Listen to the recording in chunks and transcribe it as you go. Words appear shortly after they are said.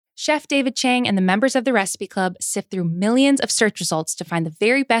Chef David Chang and the members of the Recipe Club sift through millions of search results to find the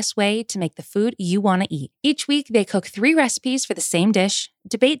very best way to make the food you want to eat. Each week, they cook 3 recipes for the same dish,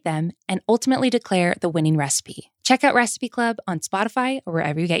 debate them, and ultimately declare the winning recipe. Check out Recipe Club on Spotify or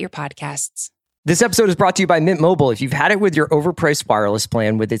wherever you get your podcasts. This episode is brought to you by Mint Mobile. If you've had it with your overpriced wireless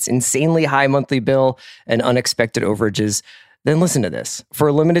plan with its insanely high monthly bill and unexpected overages, then listen to this. For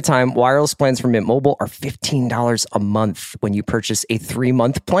a limited time, wireless plans from Mint Mobile are $15 a month when you purchase a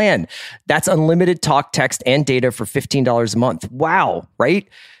 3-month plan. That's unlimited talk, text, and data for $15 a month. Wow, right?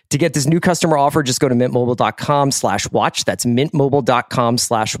 To get this new customer offer, just go to mintmobile.com/watch. That's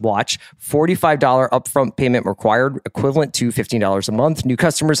mintmobile.com/watch. $45 upfront payment required, equivalent to $15 a month. New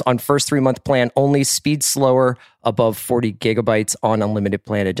customers on first 3-month plan only. Speed slower, above 40 gigabytes on unlimited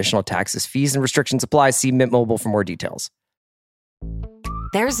plan. Additional taxes, fees, and restrictions apply. See Mint Mobile for more details.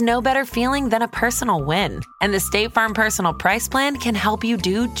 There's no better feeling than a personal win. And the State Farm Personal Price Plan can help you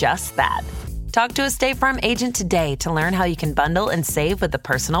do just that. Talk to a State Farm agent today to learn how you can bundle and save with the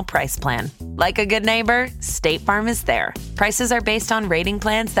Personal Price Plan. Like a good neighbor, State Farm is there. Prices are based on rating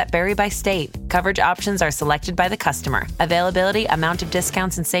plans that vary by state. Coverage options are selected by the customer. Availability, amount of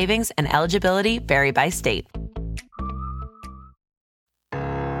discounts and savings, and eligibility vary by state.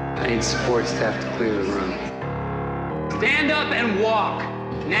 I need support staff to clear the room. Stand up and walk,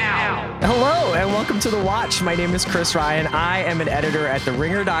 now. Hello, and welcome to The Watch. My name is Chris Ryan. I am an editor at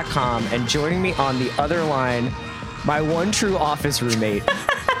TheRinger.com, and joining me on the other line, my one true office roommate,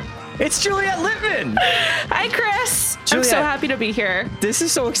 it's Juliet Littman. Hi, Chris. Juliet, I'm so happy to be here. This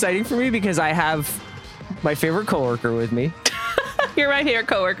is so exciting for me because I have my favorite coworker with me. You're my favorite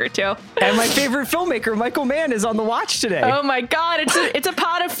coworker, too. And my favorite filmmaker, Michael Mann, is on The Watch today. Oh, my God. It's a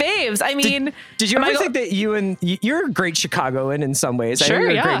pot of faves. I mean... Did you ever think that you're a great Chicagoan in some ways? Sure, I know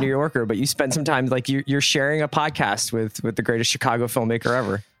you're yeah. a great New Yorker, but you spend some time, like, you're sharing a podcast with the greatest Chicago filmmaker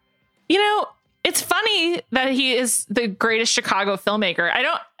ever. You know, it's funny that he is the greatest Chicago filmmaker.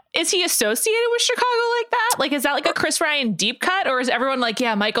 Is he associated with Chicago like that? Like, is that like a Chris Ryan deep cut? Or is everyone like,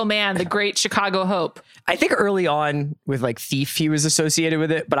 yeah, Michael Mann, the great Chicago hope? I think early on with like Thief, he was associated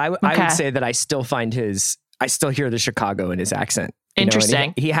with it. But I would say that I still hear the Chicago in his accent.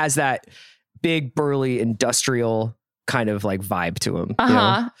 Interesting. He has that big, burly, industrial kind of like vibe to him. Uh-huh. You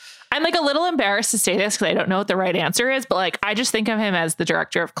know? I'm like a little embarrassed to say this because I don't know what the right answer is. But like, I just think of him as the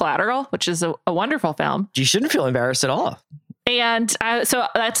director of Collateral, which is a wonderful film. You shouldn't feel embarrassed at all. And so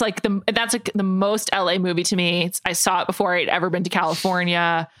that's the most LA movie to me. I saw it before I'd ever been to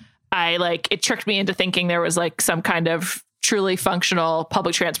California. It tricked me into thinking there was like some kind of truly functional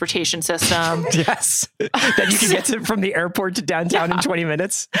public transportation system. Yes. That you can get to from the airport to downtown in 20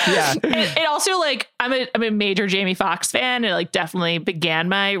 minutes. Yeah. It also like, I'm a major Jamie Foxx fan. It like definitely began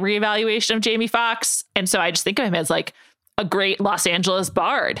my reevaluation of Jamie Foxx. And so I just think of him as like a great Los Angeles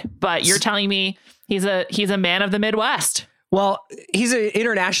bard, but you're telling me he's a man of the Midwest. Well, he's an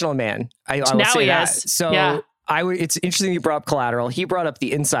international man. I will say that. So yeah. It's interesting you brought up Collateral. He brought up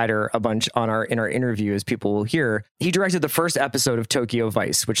The Insider a bunch in our interview, as people will hear. He directed the first episode of Tokyo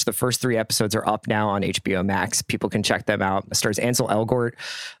Vice, which the first 3 episodes are up now on HBO Max. People can check them out. It stars Ansel Elgort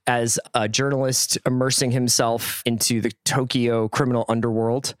as a journalist immersing himself into the Tokyo criminal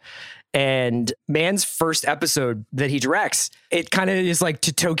underworld. And Mann's first episode that he directs, it kind of is like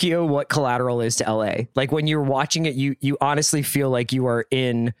to Tokyo what Collateral is to LA. Like when you're watching it, you honestly feel like you are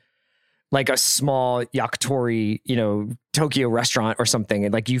in like a small yakitori, Tokyo restaurant or something.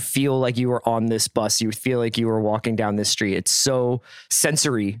 And like you feel like you were on this bus. You feel like you were walking down this street. It's so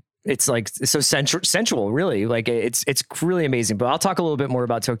sensory. It's like so sensual, really. Like it's really amazing. But I'll talk a little bit more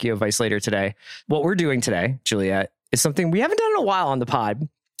about Tokyo Vice later today. What we're doing today, Juliet, is something we haven't done in a while on the pod,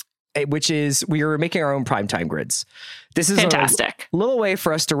 which is we are making our own primetime grids. This is fantastic. A little way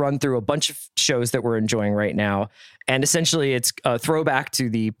for us to run through a bunch of shows that we're enjoying right now. And essentially it's a throwback to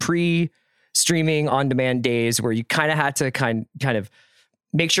the pre-streaming on-demand days where you kind of had to kind of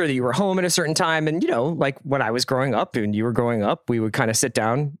make sure that you were home at a certain time. And, like when I was growing up and you were growing up, we would kind of sit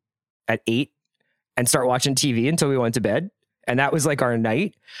down at 8 and start watching TV until we went to bed. And that was like our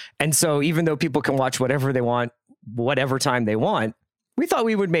night. And so even though people can watch whatever they want, whatever time they want, we thought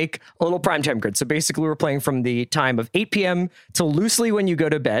we would make a little primetime grid. So basically we're playing from the time of 8 p.m. to loosely when you go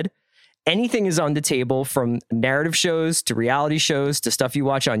to bed. Anything is on the table, from narrative shows to reality shows to stuff you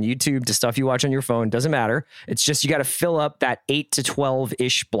watch on YouTube to stuff you watch on your phone. Doesn't matter. It's just you got to fill up that 8 to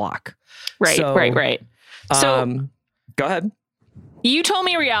 12-ish block. Right. So go ahead. You told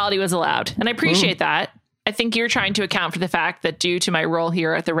me reality was allowed, and I appreciate that. I think you're trying to account for the fact that due to my role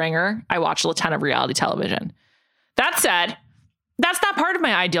here at The Ringer, I watch a ton of reality television. That said, that's not part of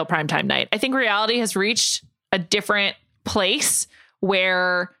my ideal primetime night. I think reality has reached a different place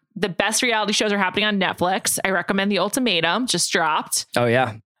where the best reality shows are happening on Netflix. I recommend The Ultimatum, just dropped. Oh,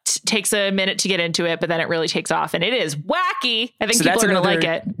 yeah. Takes a minute to get into it, but then it really takes off and it is wacky. I think people are going to like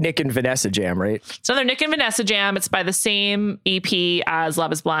it. Nick and Vanessa jam, right? It's another Nick and Vanessa jam. It's by the same EP as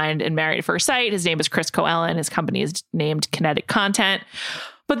Love is Blind and Married at First Sight. His name is Chris Coellen. His company is named Kinetic Content.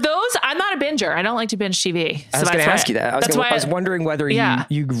 But those, I'm not a binger. I don't like to binge TV. I was going to ask you that. I was wondering whether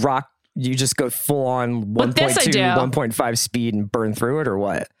you just go full on 1.2, 1.5 speed and burn through it or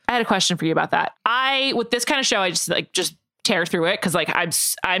what? I had a question for you about that. With this kind of show, I just tear through it because like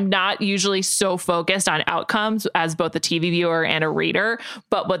I'm not usually so focused on outcomes as both a TV viewer and a reader,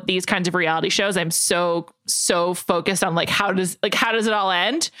 but with these kinds of reality shows, I'm so focused on like how does it all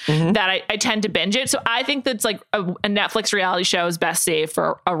end that I tend to binge it. So I think that's like a Netflix reality show is best saved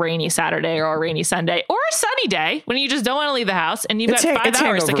for a rainy Saturday or a rainy Sunday or a sunny day when you just don't want to leave the house and you've got 5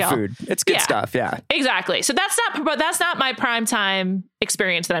 hours to kill. Food. It's good stuff. Yeah, exactly. So that's not my prime time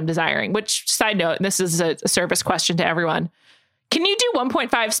experience that I'm desiring, which side note, and this is a service question to everyone. Can you do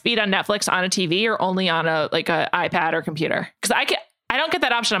 1.5 speed on Netflix on a TV or only on a iPad or computer? Because I don't get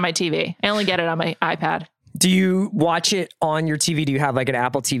that option on my TV. I only get it on my iPad. Do you watch it on your TV? Do you have like an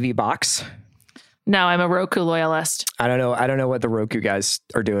Apple TV box? No, I'm a Roku loyalist. I don't know what the Roku guys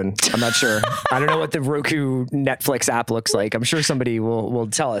are doing. I'm not sure. I don't know what the Roku Netflix app looks like. I'm sure somebody will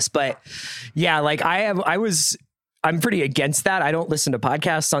tell us. But yeah, like I'm pretty against that. I don't listen to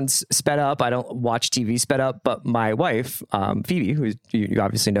podcasts on sped up. I don't watch TV sped up. But my wife, Phoebe, who you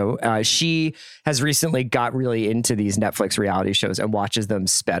obviously know, she has recently got really into these Netflix reality shows and watches them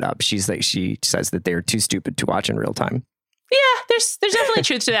sped up. She says that they're too stupid to watch in real time. Yeah, there's definitely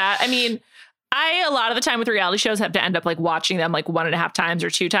truth to that. I mean, a lot of the time with reality shows have to end up like watching them like 1.5 times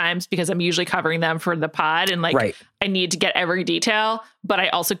or 2 times because I'm usually covering them for the pod and like I need to get every detail, but I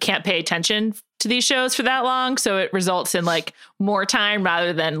also can't pay attention to these shows for that long. So it results in like more time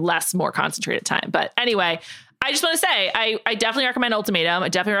rather than more concentrated time. But anyway, I just want to say, I definitely recommend Ultimatum. I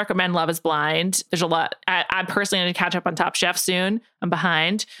definitely recommend Love is Blind. There's a lot. I'm personally going to catch up on Top Chef soon. I'm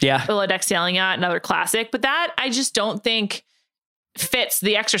behind. Yeah. Below-Deck Sailing Yacht, another classic. But that I just don't think fits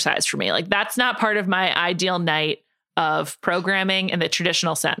the exercise for me. Like that's not part of my ideal night of programming in the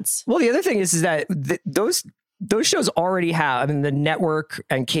traditional sense. Well, the other thing is that those shows already have, I mean, the network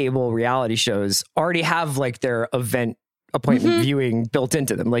and cable reality shows already have like their event appointment viewing built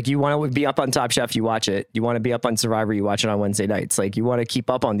into them. Like you want to be up on Top Chef, you watch it. You want to be up on Survivor, you watch it on Wednesday nights. Like you want to keep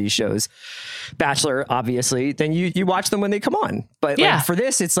up on these shows. Bachelor, obviously, then you watch them when they come on. But like for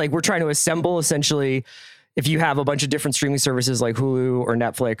this, it's like we're trying to assemble essentially, if you have a bunch of different streaming services like Hulu or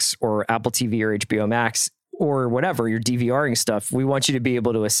Netflix or Apple TV or HBO Max or whatever, you're DVRing stuff, we want you to be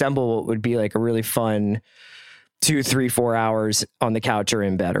able to assemble what would be like a really fun 2, 3, 4 hours on the couch or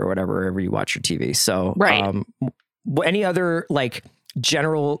in bed or wherever you watch your TV. So, any other like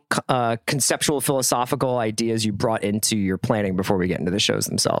general conceptual philosophical ideas you brought into your planning before we get into the shows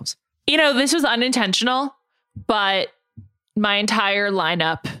themselves? You know, this was unintentional, but my entire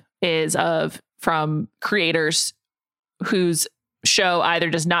lineup is from creators whose show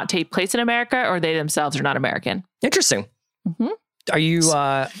either does not take place in America or they themselves are not American. Interesting. Are you do you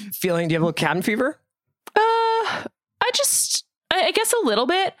have a little cabin fever? I guess a little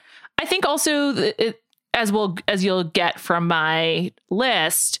bit. I think also as you'll get from my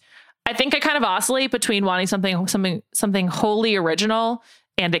list, I think I kind of oscillate between wanting something wholly original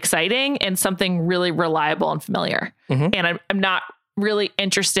and exciting and something really reliable and familiar. And I'm not really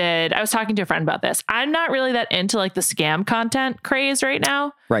interested. I was talking to a friend about this. I'm not really that into like the scam content craze right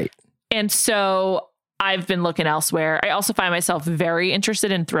now. Right. And so I've been looking elsewhere. I also find myself very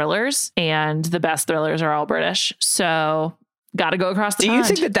interested in thrillers, and the best thrillers are all British. So got to go across the pond. Do you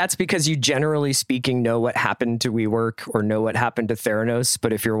think that that's because you, generally speaking, know what happened to WeWork or know what happened to Theranos?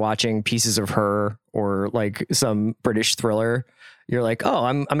 But if you're watching Pieces of Her or like some British thriller, you're like, oh,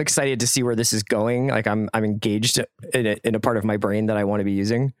 I'm excited to see where this is going. Like I'm engaged in a part of my brain that I want to be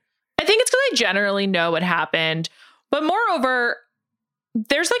using. I think it's because I generally know what happened, but moreover,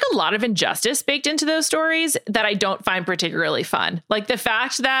 there's like a lot of injustice baked into those stories that I don't find particularly fun. Like the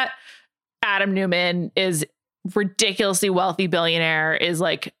fact that Adam Newman is ridiculously wealthy billionaire is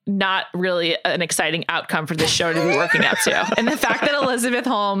like not really an exciting outcome for this show to be working up to. And the fact that Elizabeth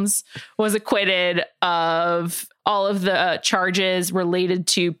Holmes was acquitted of all of the charges related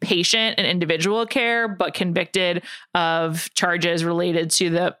to patient and individual care, but convicted of charges related to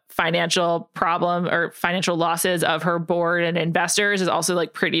the financial problem or financial losses of her board and investors is also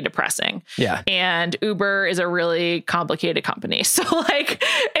like pretty depressing. Yeah. And Uber is a really complicated company. So like,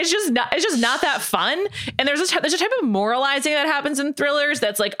 it's just not that fun. And there's a type of moralizing that happens in thrillers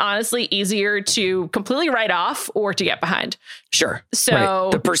that's like honestly easier to completely write off or to get behind. Sure. So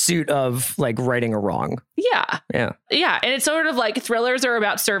right. The pursuit of like righting a wrong. Yeah. Yeah. Yeah. And it's sort of like thrillers are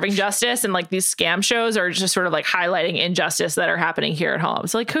about serving justice, and like these scam shows are just sort of like highlighting injustice that are happening here at home.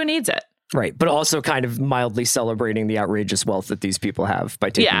 So like, who needs it? Right. But also kind of mildly celebrating the outrageous wealth that these people have by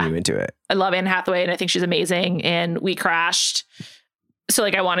taking you into it. I love Anne Hathaway, and I think she's amazing. And We Crashed. So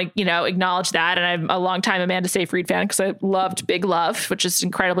like, I want to, acknowledge that. And I'm a longtime Amanda Seyfried fan because I loved Big Love, which is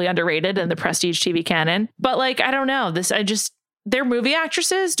incredibly underrated in the prestige TV canon. But like, I don't know, they're movie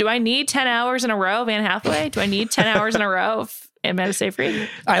actresses. Do I need 10 hours in a row of Anne Hathaway? Do I need 10 hours in a row of Amanda Seyfried?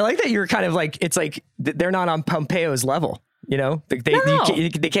 I like that you're kind of like, it's like they're not on Pompeo's level. They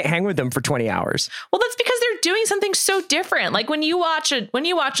can't hang with them for 20 hours. Well, that's because they're doing something so different. Like when you watch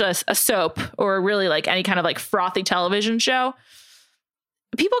a soap or really like any kind of like frothy television show,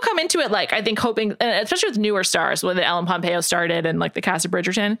 people come into it like, I think hoping, especially with newer stars, when Ellen Pompeo started and like the cast of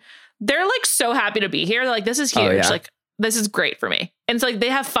Bridgerton, they're like so happy to be here. They're like, this is huge. Oh, yeah. Like, this is great for me. And it's like, they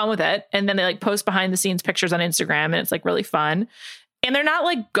have fun with it. And then they like post behind the scenes pictures on Instagram, and it's like really fun. And they're not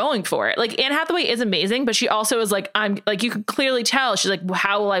like going for it. Like Anne Hathaway is amazing, but she also is like, I'm like, you can clearly tell she's like,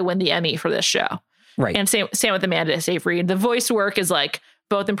 how will I win the Emmy for this show? Right. And same with Amanda Seyfried. The voice work is like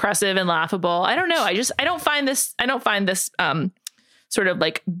both impressive and laughable. I don't know. I don't find this sort of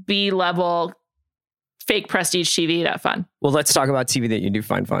like B-level fake prestige TV that fun. Well, let's talk about TV that you do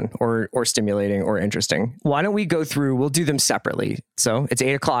find fun or stimulating or interesting. Why don't we go through, we'll do them separately. So it's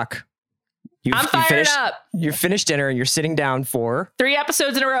 8:00. I'm fired up. You finished dinner and you're sitting down for 3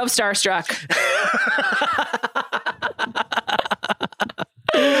 episodes in a row of Starstruck.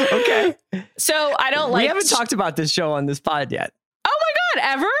 Okay. So we haven't talked about this show on this pod yet. Oh my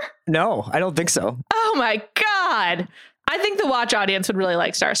God, ever? No, I don't think so. Oh my God. I think the watch audience would really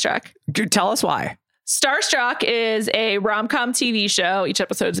like Starstruck. Dude, tell us why. Starstruck is a rom-com TV show. Each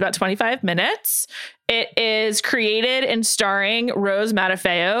episode is about 25 minutes. It is created and starring Rose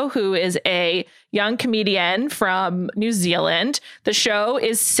Matafeo, who is a young comedian from New Zealand. The show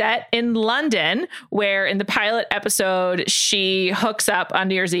is set in London, where in the pilot episode, she hooks up on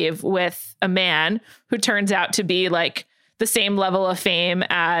New Year's Eve with a man who turns out to be like the same level of fame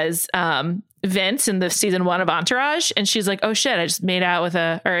as Vince in the season 1 of Entourage. And she's like, oh shit, I just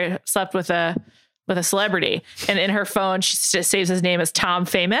slept with a celebrity. And in her phone, she just saves his name as Tom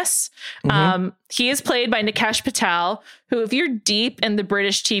Famous. Mm-hmm. He is played by Nikesh Patel, who, if you're deep in the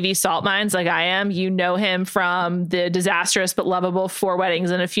British TV salt mines like I am, you know him from the disastrous but lovable 4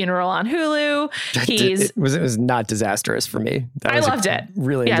 Weddings and a Funeral on Hulu. It was not disastrous for me. I loved it.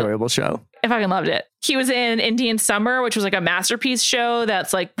 Really enjoyable show. I fucking loved it. He was in Indian Summer, which was like a masterpiece show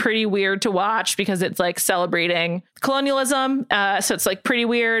that's like pretty weird to watch because it's like celebrating colonialism. So it's like pretty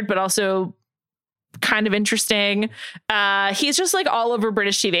weird, but also kind of interesting. He's just like all over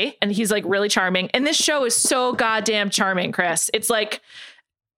British TV, and he's like really charming. And this show is so goddamn charming, Chris. It's like,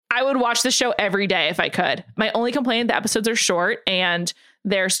 I would watch the show every day if I could. My only complaint, the episodes are short, and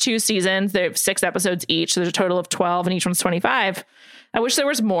there's 2 seasons. They have 6 episodes each. So there's a total of 12, and each one's 25. I wish there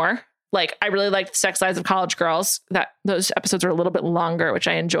was more. Like, I really liked The Sex Lives of College Girls. Those episodes are a little bit longer, which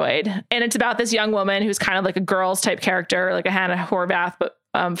I enjoyed. And it's about this young woman who's kind of like a girls type character, like a Hannah Horvath, but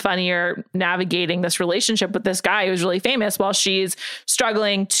funnier, navigating this relationship with this guy who's really famous while she's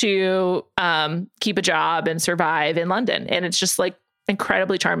struggling to keep a job and survive in London. And it's just like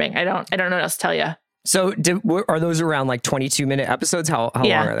incredibly charming. I don't know what else to tell you. So are those around like 22-minute episodes? How long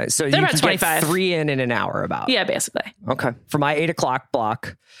are they? So they're you about can 25. Get 3 in an hour about. Yeah, basically. Okay. For my 8:00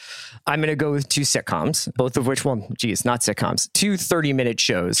 block, I'm going to go with 2 sitcoms, both of which, not sitcoms, 2 30-minute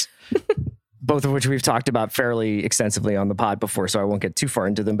shows, both of which we've talked about fairly extensively on the pod before, so I won't get too far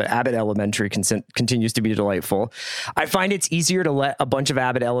into them, but Abbott Elementary continues to be delightful. I find it's easier to let a bunch of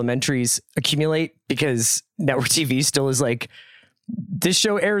Abbott Elementaries accumulate because network TV still is like, this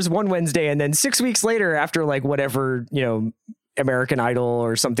show airs one Wednesday, and then 6 weeks later, after like whatever, American Idol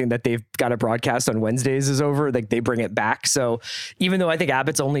or something that they've got to broadcast on Wednesdays is over, like they bring it back. So even though I think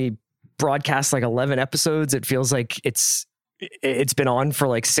Abbott's only broadcast like 11 episodes, it feels like it's been on for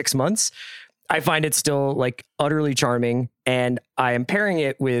like 6 months. I find it still like utterly charming, and I am pairing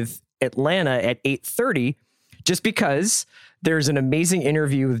it with Atlanta at 8:30 just because There's an amazing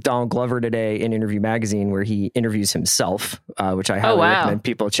interview with Donald Glover today in Interview Magazine where he interviews himself, which I highly recommend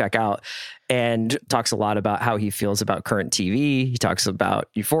people check out, and talks a lot about how he feels about current TV. He talks about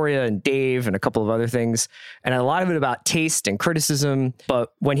Euphoria and Dave and a couple of other things, and a lot of it about taste and criticism.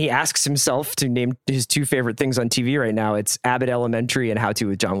 But when he asks himself to name his 2 favorite things on TV right now, it's Abbott Elementary and How To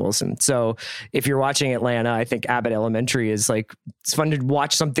with John Wilson. So if you're watching Atlanta, I think Abbott Elementary is like, it's fun to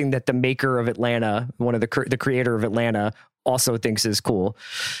watch something that the maker of Atlanta, one of the creator of Atlanta, also thinks is cool.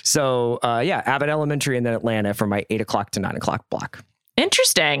 So Abbott Elementary and then Atlanta for my 8 o'clock to 9 o'clock block.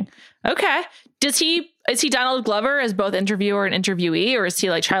 Interesting. Okay. Is he Donald Glover as both interviewer and interviewee, or is he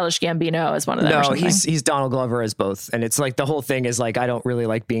like Childish Gambino as one of them? No, he's Donald Glover as both. And it's like the whole thing is like, I don't really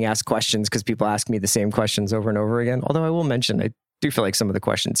like being asked questions because people ask me the same questions over and over again. Although I will mention, I do feel like some of the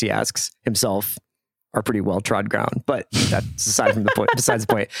questions he asks himself are pretty well trod ground, but that's aside from the point. Besides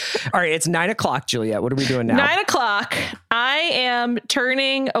the point. All right, it's 9 o'clock, Juliet. What are we doing now? 9 o'clock. I am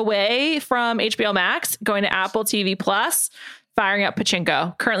turning away from HBO Max, going to Apple TV Plus, firing up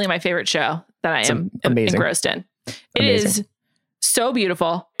Pachinko. Currently, my favorite show that I am engrossed in. It is so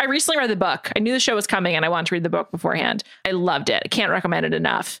beautiful. I recently read the book. I knew the show was coming, and I wanted to read the book beforehand. I loved it. I can't recommend it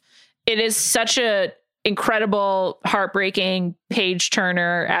enough. It is such a incredible, heartbreaking, page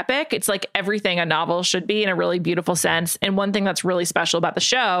turner epic. It's like everything a novel should be in a really beautiful sense. And one thing that's really special about the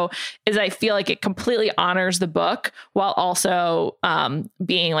show is I feel like it completely honors the book while also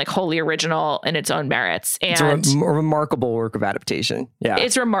being like wholly original in its own merits. And it's a remarkable work of adaptation. Yeah,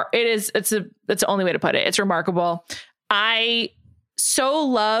 it's the only way to put it. It's remarkable. I so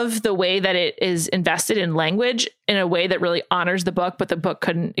love the way that it is invested in language in a way that really honors the book, but the book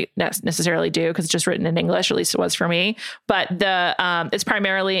couldn't necessarily do because it's just written in English, at least it was for me. But it's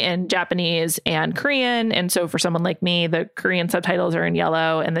primarily in Japanese and Korean. And so for someone like me, the Korean subtitles are in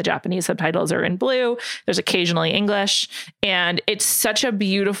yellow and the Japanese subtitles are in blue. There's occasionally English. And it's such a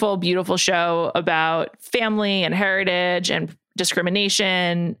beautiful, beautiful show about family and heritage and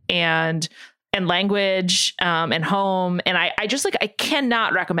discrimination and language, and home. And I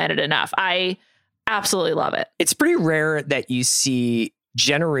cannot recommend it enough. I absolutely love it. It's pretty rare that you see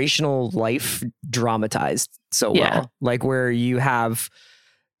generational life dramatized so well, like where you have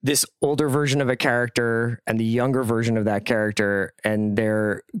this older version of a character and the younger version of that character, and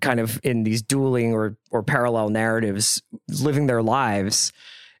they're kind of in these dueling or parallel narratives living their lives.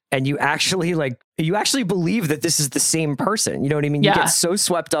 And you actually believe that this is the same person. You know what I mean? You get so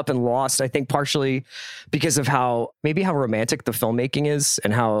swept up and lost, I think partially because of how romantic the filmmaking is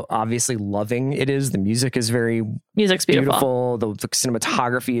and how obviously loving it is. The music is music's beautiful. The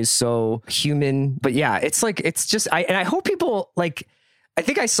cinematography is so human. But yeah, it's like, it's just, I hope people like, I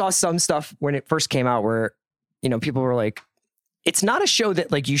think I saw some stuff when it first came out where, you know, people were like, it's not a show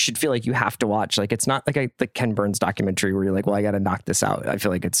that like you should feel like you have to watch. Like it's not like the Ken Burns documentary where you're like, well, I got to knock this out. I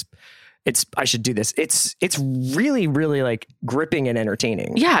feel like I should do this. It's really, really like gripping and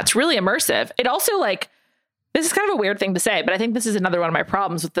entertaining. Yeah, it's really immersive. It also like, this is kind of a weird thing to say, but I think this is another one of my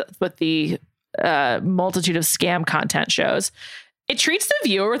problems with the multitude of scam content shows. It treats the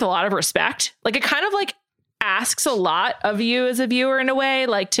viewer with a lot of respect. Like it kind of like asks a lot of you as a viewer in a way,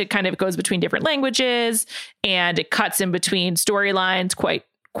 like to kind of goes between different languages and it cuts in between storylines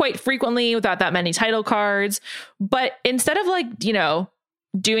quite frequently without that many title cards. But instead of like, you know,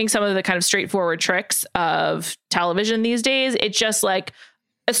 doing some of the kind of straightforward tricks of television these days, it just like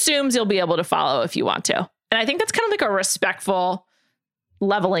assumes you'll be able to follow if you want to. And I think that's kind of like a respectful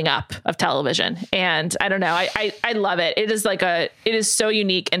leveling up of television. And I don't know, I love it. It is so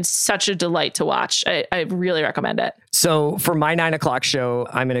unique and such a delight to watch. I really recommend it. So for my 9 o'clock show,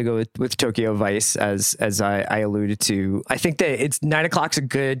 I'm going to go with Tokyo Vice as I alluded to. I think that it's 9 o'clock's a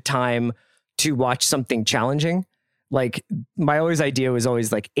good time to watch something challenging. Like my idea was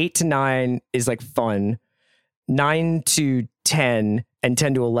always like 8 to 9 is like fun. 9 to 10 and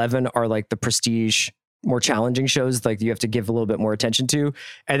 10 to 11 are like the prestige, more challenging shows, like you have to give a little bit more attention to.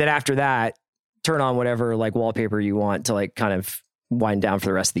 And then after that, turn on whatever like wallpaper you want to like kind of wind down for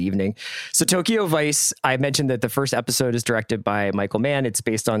the rest of the evening. So Tokyo Vice, I mentioned that the first episode is directed by Michael Mann. It's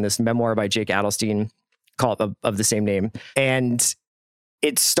based on this memoir by Jake Adelstein called of the same name. And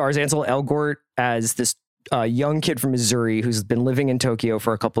it stars Ansel Elgort as this young kid from Missouri who's been living in Tokyo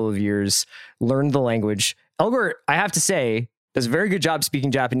for a couple of years, learned the language. Elgort, I have to say, does a very good job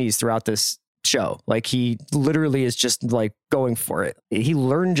speaking Japanese throughout this show. Like he literally is just like going for it. He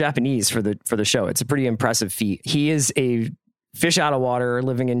learned Japanese for the show. It's a pretty impressive feat. He is a fish out of water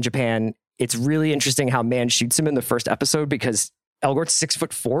living in Japan. It's really interesting how Mann shoots him in the first episode because Elgort's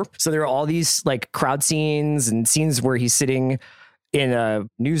 6'4". So there are all these like crowd scenes and scenes where he's sitting in a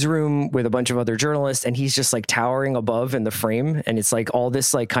newsroom with a bunch of other journalists, and he's just like towering above in the frame. And it's like all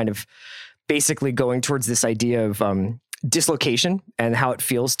this like kind of basically going towards this idea of dislocation and how it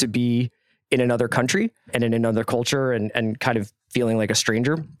feels to be in another country and in another culture and kind of feeling like a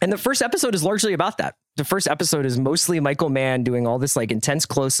stranger. And the first episode is largely about that. The first episode is mostly Michael Mann doing all this like intense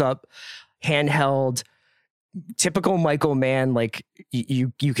close-up, handheld, typical Michael Mann, like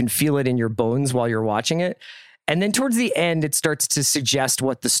you can feel it in your bones while you're watching it. And then towards the end, it starts to suggest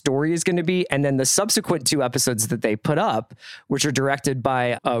what the story is going to be. And then the subsequent 2 episodes that they put up, which are directed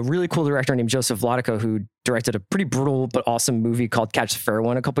by a really cool director named Joseph Wladyka, who directed a pretty brutal but awesome movie called Catch the Fair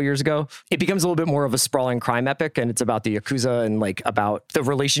One a couple years ago. It becomes a little bit more of a sprawling crime epic, and it's about the Yakuza and like about the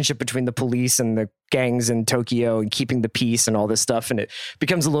relationship between the police and the gangs in Tokyo and keeping the peace and all this stuff. And it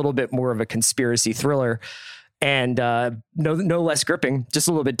becomes a little bit more of a conspiracy thriller. And no less gripping, just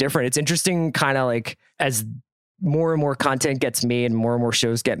a little bit different. It's interesting kind of like as more and more content gets made and more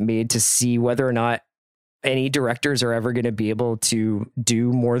shows get made to see whether or not any directors are ever going to be able to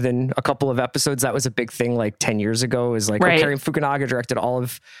do more than a couple of episodes. That was a big thing like 10 years ago is like, Karen Fukunaga directed all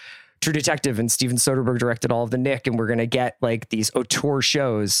of True Detective and Steven Soderbergh directed all of The Nick, and we're going to get like these auteur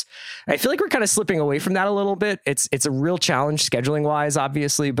shows. I feel like we're kind of slipping away from that a little bit. It's a real challenge scheduling wise,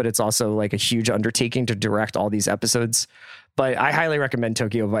 obviously, but it's also like a huge undertaking to direct all these episodes. But I highly recommend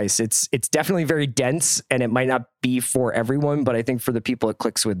Tokyo Vice. It's definitely very dense, and it might not be for everyone, but I think for the people it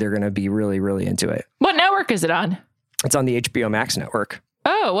clicks with, they're going to be really, really into it. What network is it on? It's on the HBO Max network.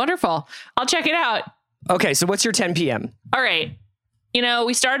 Oh, wonderful. I'll check it out. Okay, so what's your 10 p.m.? All right. You know,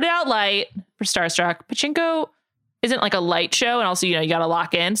 we started out light for Starstruck. Pachinko isn't like a light show. And also, you know, you got to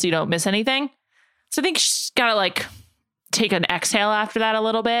lock in so you don't miss anything. So I think you just got to like take an exhale after that a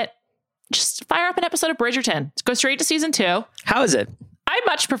little bit. Just fire up an episode of Bridgerton. Go straight to season 2. How is it? I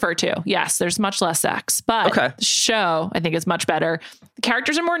much prefer 2. Yes, there's much less sex, but the show I think is much better. The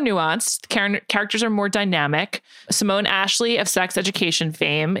characters are more nuanced. The characters are more dynamic. Simone Ashley of Sex Education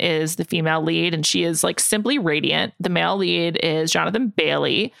fame is the female lead, and she is like simply radiant. The male lead is Jonathan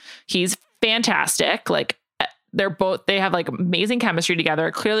Bailey. He's fantastic. Like they have like amazing chemistry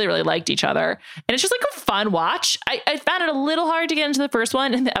together, clearly really liked each other. And it's just like a fun watch. I found it a little hard to get into the first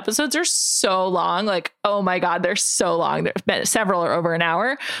one, and the episodes are so long. Like, oh my God, they're so long. Several are over an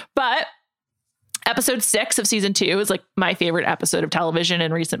hour, but episode 6 of season 2 is like my favorite episode of television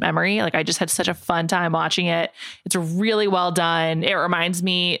in recent memory. Like I just had such a fun time watching it. It's really well done. It reminds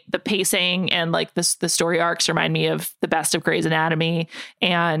me, the pacing and like the story arcs remind me of the best of Grey's Anatomy.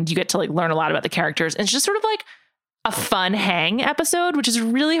 And you get to like learn a lot about the characters. And it's just sort of like a fun hang episode, which is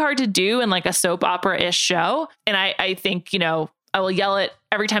really hard to do in like a soap opera-ish show. And I think, you know, I will yell it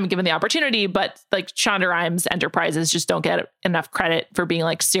every time given the opportunity, but like Shonda Rhimes Enterprises just don't get enough credit for being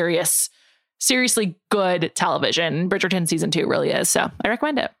like seriously good television. Bridgerton season 2 really is. So I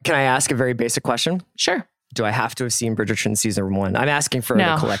recommend it. Can I ask a very basic question? Sure. Do I have to have seen Bridgerton season 1? I'm asking for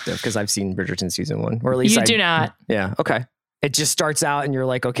the collective because I've seen Bridgerton season 1, or at least you do not. Yeah. Okay. It just starts out and you're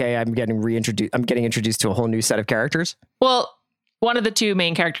like, okay, I'm getting introduced to a whole new set of characters. Well, one of the 2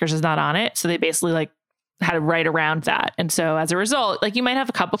 main characters is not on it. So they basically like had to write around that. And so as a result, like you might have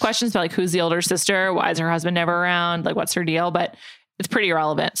a couple questions about like, who's the older sister? Why is her husband never around? Like, what's her deal? But it's pretty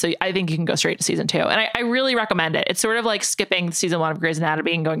irrelevant. So I think you can go straight to season 2. And I really recommend it. It's sort of like skipping season 1 of Grey's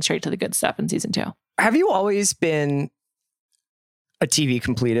Anatomy and going straight to the good stuff in season 2. Have you always been a TV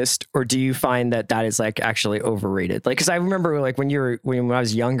completist, or do you find that is like actually overrated? Like, cause I remember like when I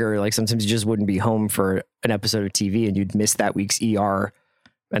was younger, like sometimes you just wouldn't be home for an episode of TV and you'd miss that week's ER.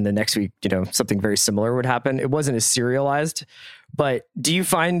 And the next week, you know, something very similar would happen. It wasn't as serialized, but do you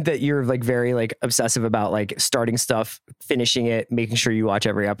find that you're like very like obsessive about like starting stuff, finishing it, making sure you watch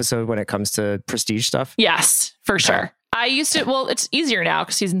every episode when it comes to prestige stuff? Yes, for sure. I used to, well, it's easier now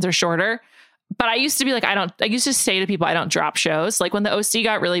because seasons are shorter. But I used to be like, I used to say to people, I don't drop shows. Like when the OC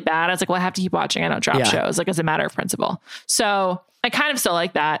got really bad, I was like, well, I have to keep watching. I don't drop shows, like as a matter of principle. So I kind of still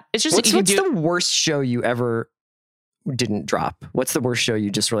like that. It's just, what's the worst show you ever didn't drop? What's the worst show you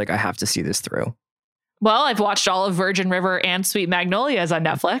just were like, I have to see this through? Well, I've watched all of Virgin River and Sweet Magnolias on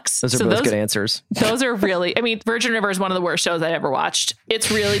Netflix. Those are both good answers. Those are really, I mean, Virgin River is one of the worst shows I ever watched.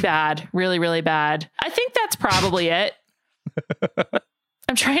 It's really bad. Really, really bad. I think that's probably it.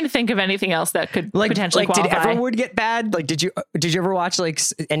 I'm trying to think of anything else that could potentially qualify. Did Everwood get bad? Like, did you ever watch like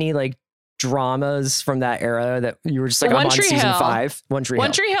any like dramas from that era that you were just like, I'm on season 5? One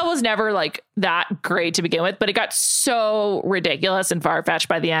Tree Hill was never like that great to begin with, but it got so ridiculous and far-fetched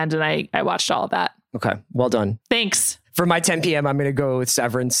by the end, and I watched all of that. Okay, well done. Thanks. For my 10 p.m., I'm going to go with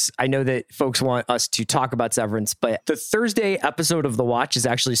Severance. I know that folks want us to talk about Severance, but the Thursday episode of The Watch is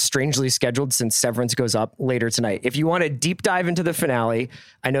actually strangely scheduled since Severance goes up later tonight. If you want to deep dive into the finale,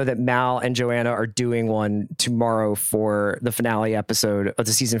 I know that Mal and Joanna are doing one tomorrow for the finale episode of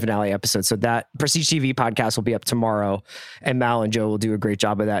the season finale episode. So that Prestige TV podcast will be up tomorrow, and Mal and Joe will do a great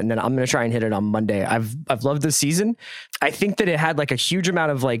job of that. And then I'm going to try and hit it on Monday. I've loved this season. I think that it had like a huge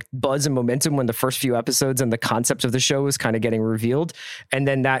amount of like buzz and momentum when the first few episodes and the concept of the show was kind of getting revealed. And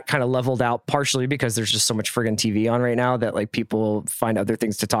then that kind of leveled out partially because there's just so much friggin' TV on right now that like people find other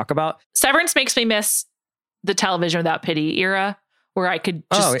things to talk about. Severance makes me miss the television without pity era where I could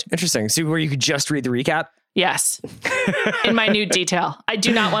just... Oh, interesting. So where you could just read the recap? Yes. In minute detail. I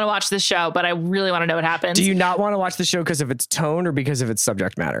do not want to watch this show, but I really want to know what happens. Do you not want to watch the show because of its tone or because of its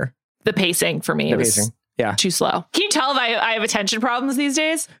subject matter? The pacing for me. Yeah. Too slow. Can you tell if I have attention problems these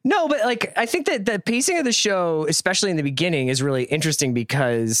days? No, but like, I think that the pacing of the show, especially in the beginning, is really interesting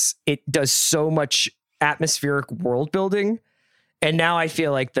because it does so much atmospheric world building. And now I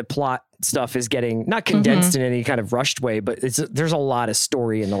feel like the plot stuff is getting not condensed in any kind of rushed way, but there's a lot of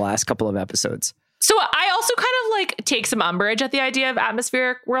story in the last couple of episodes. So I also kind of like take some umbrage at the idea of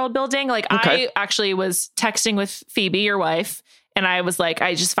atmospheric world building. Like I actually was texting with Phoebe, your wife, and I was like,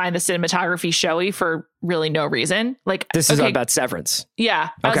 I just find the cinematography showy for really no reason. Like this is about Severance. Yeah.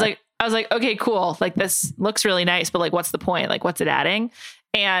 I was like, okay, cool. Like this looks really nice, but like, what's the point? Like, what's it adding?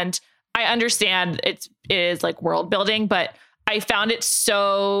 And I understand it is like world building, but I found it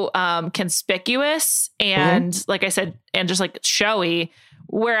so conspicuous and like I said, and just like showy.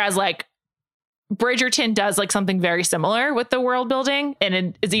 Whereas like Bridgerton does like something very similar with the world building and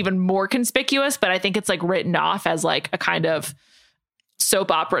it is even more conspicuous, but I think it's like written off as like a kind of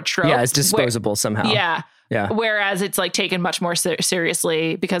soap opera trope. Yeah, it's disposable somehow. Yeah. Yeah. Whereas it's like taken much more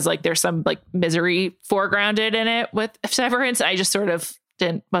seriously because like there's some like misery foregrounded in it with Severance. I just sort of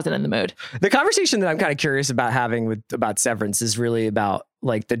wasn't in the mood. The conversation that I'm kind of curious about having about Severance is really about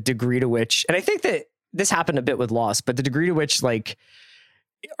like the degree to which, and I think that this happened a bit with Lost, but the degree to which like,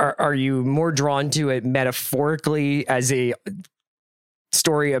 are you more drawn to it metaphorically as a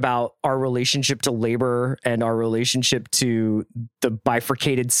story about our relationship to labor and our relationship to the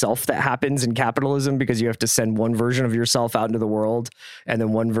bifurcated self that happens in capitalism because you have to send one version of yourself out into the world and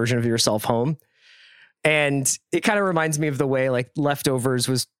then one version of yourself home? And it kind of reminds me of the way like Leftovers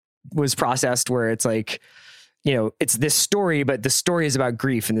was processed, where it's like, you know, it's this story, but the story is about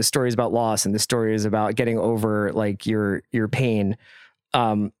grief and the story is about loss and the story is about getting over like your pain.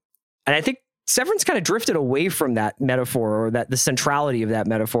 And I think Severance kind of drifted away from that metaphor or the centrality of that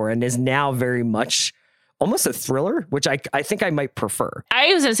metaphor and is now very much almost a thriller, which I think I might prefer.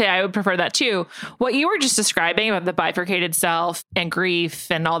 I was going to say I would prefer that too. What you were just describing about the bifurcated self and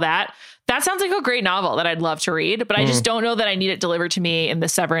grief and all that sounds like a great novel that I'd love to read, but I just don't know that I need it delivered to me in the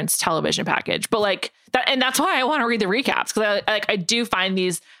Severance television package. But like that, and that's why I want to read the recaps, because I do find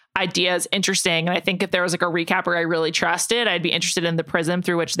these ideas interesting. And I think if there was like a recapper I really trusted, I'd be interested in the prism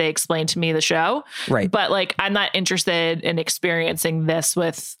through which they explain to me the show. Right. But like, I'm not interested in experiencing this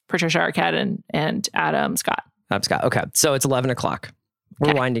with Patricia Arquette and Adam Scott. Okay. So it's 11 o'clock.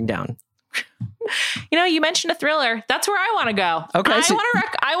 We're winding down. You know, you mentioned a thriller. That's where I want to go. Okay.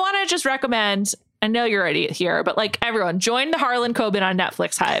 I want to just recommend, I know you're already here, but like everyone join the Harlan Coben on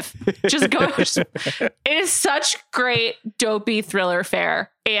Netflix Hive. Just go. It is such great, dopey thriller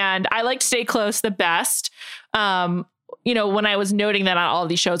fare. And I like Stay Close the best. You know, when I was noting that not all of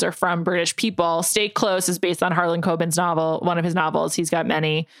these shows are from British people, Stay Close is based on Harlan Coben's novel, one of his novels. He's got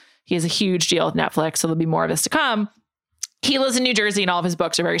many. He has a huge deal with Netflix, so there'll be more of this to come. He lives in New Jersey and all of his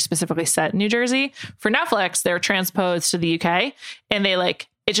books are very specifically set in New Jersey. For Netflix, they're transposed to the UK and they like,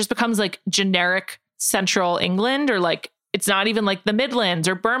 it just becomes like generic central England, or like, it's not even like the Midlands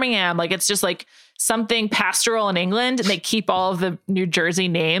or Birmingham. Like it's just like something pastoral in England and they keep all of the New Jersey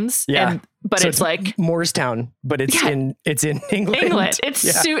names. Yeah. But so it's like Moorestown, but it's in England. It's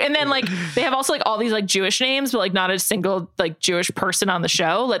and then like they have also like all these like Jewish names, but like not a single like Jewish person on the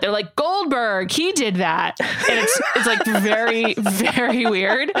show. Like they're like Goldberg, he did that. And it's like very, very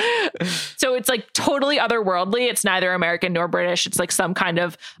weird. So it's like totally otherworldly. It's neither American nor British. It's like some kind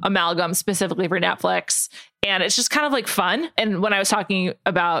of amalgam specifically for Netflix. And it's just kind of like fun. And when I was talking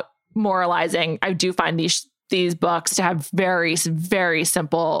about moralizing, I do find these books to have very, very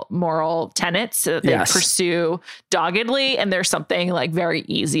simple moral tenets that they pursue doggedly. And there's something like very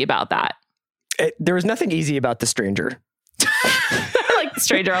easy about that. There was nothing easy about The Stranger. I like The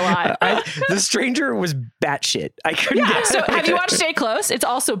Stranger a lot. The Stranger was batshit. I couldn't get So have you watched Stay Close? It's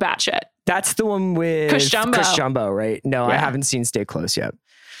also batshit. That's the one with Chris Jumbo, right? No, I haven't seen Stay Close yet.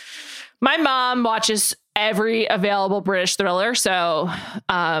 My mom watches every available British thriller. So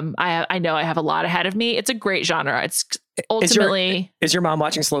I know I have a lot ahead of me. It's a great genre. It's ultimately... Is your mom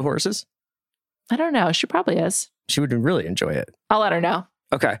watching Slow Horses? I don't know. She probably is. She would really enjoy it. I'll let her know.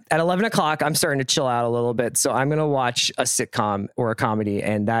 Okay. At 11 o'clock, I'm starting to chill out a little bit. So I'm going to watch a sitcom or a comedy.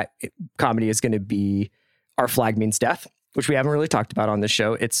 And that comedy is going to be Our Flag Means Death, which we haven't really talked about on this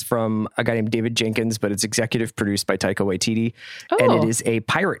show. It's from a guy named David Jenkins, but it's executive produced by Taika Waititi. Oh. And it is a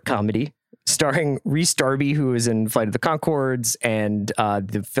pirate comedy starring Rhys Darby, who is in Flight of the Conchords and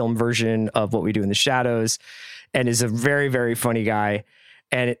the film version of What We Do in the Shadows, and is a very, very funny guy.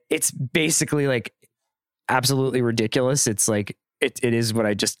 And it's basically like absolutely ridiculous. It's like, it is what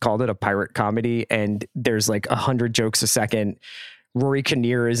I just called it, a pirate comedy. And there's like 100 jokes a second. Rory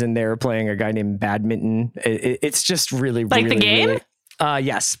Kinnear is in there playing a guy named Badminton. It's just really, like really, the game? Really,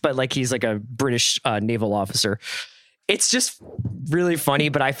 yes, but like he's like a British naval officer. It's just really funny,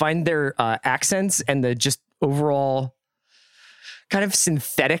 but I find their accents and the just overall kind of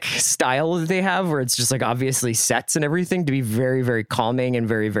synthetic style that they have, where it's just like obviously sets and everything, to be very, very calming and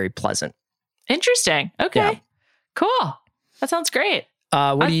very, very pleasant. Interesting. Okay, yeah. Cool. That sounds great.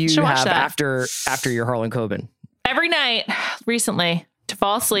 What do you have after your Harlan Coben? Every night recently, to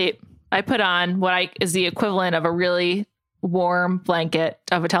fall asleep, I put on what is the equivalent of a really warm blanket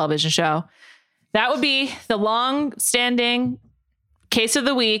of a television show. That would be the long-standing case of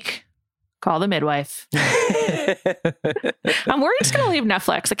the week, Call the Midwife. I'm worried it's going to leave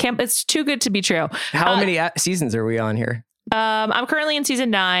Netflix. It's too good to be true. How many seasons are we on here? I'm currently in season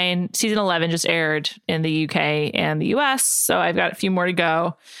 9. Season 11 just aired in the UK and the US, so I've got a few more to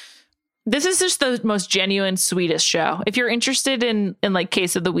go. This is just the most genuine, sweetest show. If you're interested in like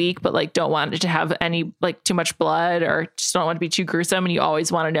case of the week, but like don't want it to have any like too much blood or just don't want to be too gruesome, and you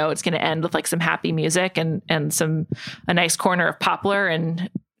always want to know it's going to end with like some happy music and a nice corner of Poplar and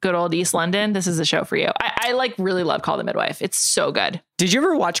good old East London, this is a show for you. I like really love Call the Midwife. It's so good. Did you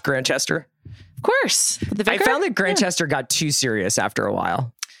ever watch Grantchester? Of course. I found that Grantchester got too serious after a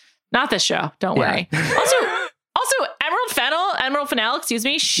while. Not this show. Don't worry. Also, Emerald Fennell, excuse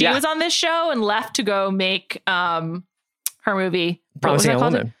me. She was on this show and left to go make her movie. Promising Young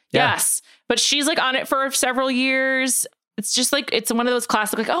Woman. Yeah. Yes. But she's like on it for several years. It's just like, it's one of those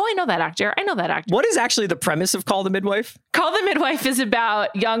classic, like, oh, I know that actor. What is actually the premise of Call the Midwife? Call the Midwife is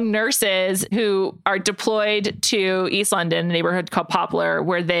about young nurses who are deployed to East London, a neighborhood called Poplar,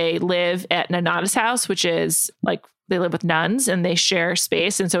 where they live at an anonymous house, which is like, they live with nuns and they share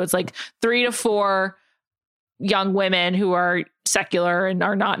space. And so it's like 3 to 4 young women who are secular and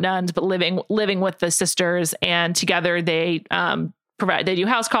are not nuns, but living with the sisters. And together they do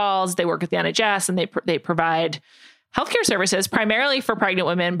house calls, they work with the NHS, and they provide healthcare services primarily for pregnant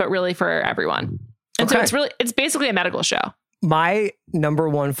women, but really for everyone. And so it's basically a medical show. My number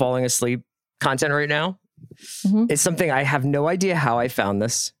one falling asleep content right now is something I have no idea how I found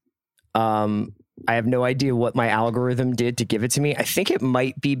this. I have no idea what my algorithm did to give it to me. I think it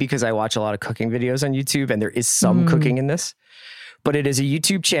might be because I watch a lot of cooking videos on YouTube and there is some cooking in this, but it is a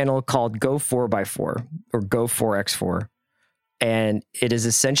YouTube channel called Go 4x4 or Go 4x4. And it is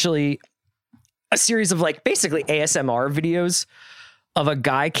essentially a series of like basically ASMR videos of a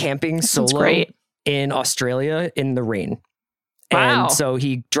guy camping solo in Australia in the rain. Wow. And so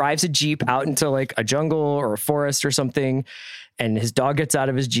he drives a Jeep out into like a jungle or a forest or something. And his dog gets out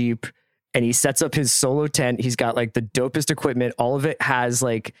of his Jeep and he sets up his solo tent. He's got like the dopest equipment. All of it has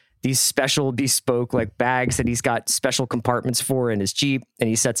like these special bespoke like bags that he's got special compartments for in his Jeep. And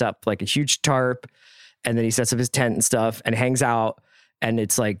he sets up like a huge tarp, and then he sets up his tent and stuff and hangs out. And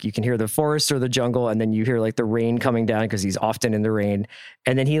it's like, you can hear the forest or the jungle. And then you hear like the rain coming down because he's often in the rain.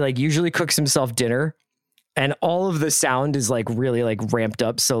 And then he like usually cooks himself dinner, and all of the sound is like really like ramped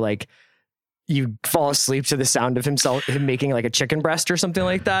up. So like you fall asleep to the sound of him making like a chicken breast or something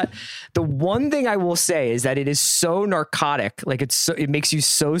like that. The one thing I will say is that it is so narcotic. Like it makes you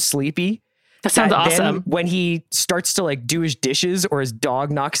so sleepy. That sounds awesome. Then when he starts to like do his dishes or his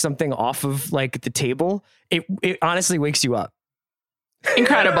dog knocks something off of like the table, it honestly wakes you up.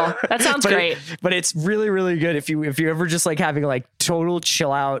 Incredible. That sounds great. But it's really, really good. If you ever just like having like total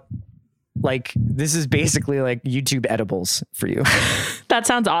chill out, like this is basically like YouTube edibles for you. That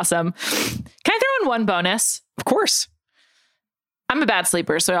sounds awesome. Can I throw in one bonus? Of course. I'm a bad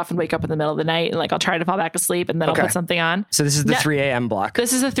sleeper, so I often wake up in the middle of the night and like I'll try to fall back asleep and then I'll put something on. So this is the 3 a.m. block.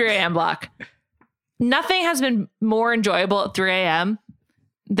 This is the 3 a.m. block. Nothing has been more enjoyable at 3 a.m.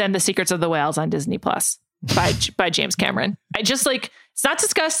 than The Secrets of the Whales on Disney Plus by James Cameron. I just like, it's not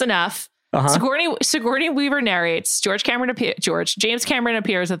discussed enough. Sigourney Weaver narrates. James Cameron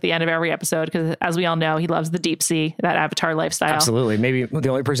appears at the end of every episode because, as we all know, he loves the deep sea, that Avatar lifestyle. Absolutely. Maybe the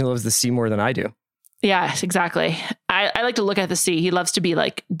only person who loves the sea more than I do. Yeah, exactly. I like to look at the sea. He loves to be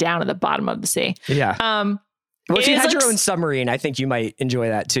like down at the bottom of the sea. Yeah. Well, if you had your own submarine, I think you might enjoy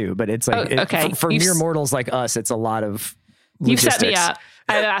that too. But it's like, for mere mortals like us, it's a lot of logistics. You've set me up.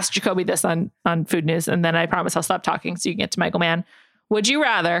 I've asked Jacoby this on Food News, and then I promise I'll stop talking so you can get to Michael Mann. Would you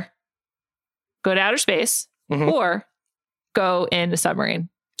rather go to outer space or go in a submarine?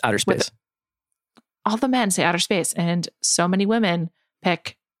 Outer space. All the men say outer space, and so many women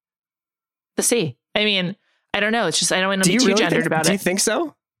pick the sea. I mean, I don't know. It's just, I don't want to be too gendered about it. Do you think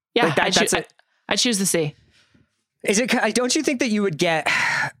so? Yeah, I choose the sea. Is it? Don't you think that you would get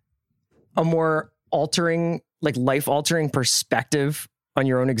a more life-altering perspective on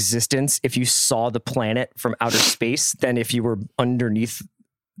your own existence if you saw the planet from outer space than if you were underneath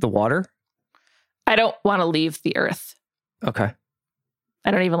the water? I don't want to leave the Earth. Okay.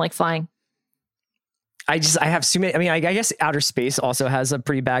 I don't even like flying. I have so many. I mean, I guess outer space also has a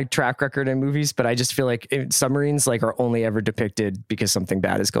pretty bad track record in movies, but I just feel like submarines are only ever depicted because something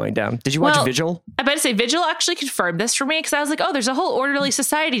bad is going down. Did you watch Vigil? I better say Vigil actually confirmed this for me, because I was like, oh, there's a whole orderly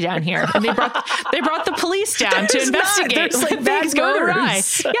society down here, and they brought the police down to investigate. Things go awry.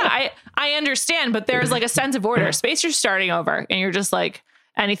 Yeah, I understand, but there's like a sense of order. Space, you're starting over, and you're just like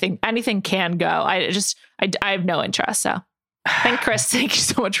anything can go. I have no interest. So. Chris, thank you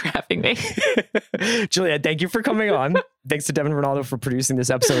so much for having me. Julia, thank you for coming on. Thanks to Devin Ronaldo for producing this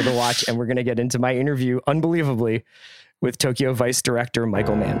episode of The Watch. And we're going to get into my interview, unbelievably, with Tokyo Vice director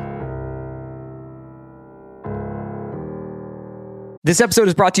Michael Mann. This episode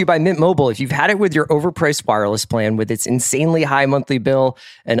is brought to you by Mint Mobile. If you've had it with your overpriced wireless plan with its insanely high monthly bill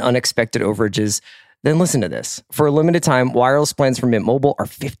and unexpected overages, then listen to this. For a limited time, wireless plans from Mint Mobile are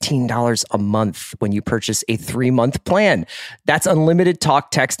 $15 a month when you purchase a 3-month plan. That's unlimited talk,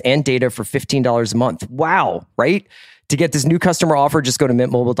 text, and data for $15 a month. Wow, right? To get this new customer offer, just go to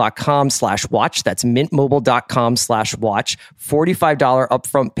mintmobile.com/watch. That's mintmobile.com/watch. $45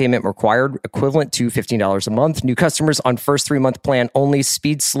 upfront payment required, equivalent to $15 a month. New customers on first 3-month plan only.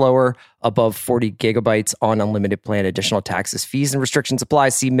 Speed slower, above 40 gigabytes on unlimited plan. Additional taxes, fees, and restrictions apply.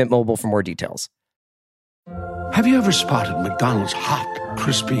 See Mint Mobile for more details. Have you ever spotted McDonald's hot,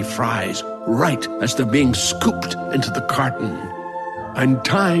 crispy fries right as they're being scooped into the carton? And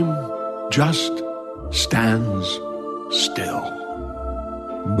time just stands still.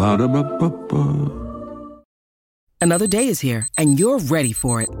 Ba-da-ba-ba-ba. Another day is here, and you're ready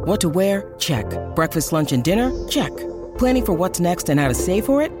for it. What to wear? Check. Breakfast, lunch, and dinner? Check. Planning for what's next and how to save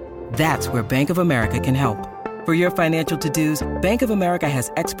for it? That's where Bank of America can help. For your financial to-dos, Bank of America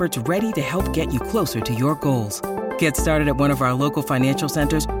has experts ready to help get you closer to your goals. Get started at one of our local financial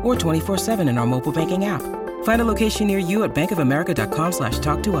centers or 24/7 in our mobile banking app. Find a location near you at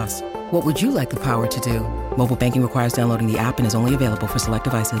bankofamerica.com/talktous. What would you like the power to do? Mobile banking requires downloading the app and is only available for select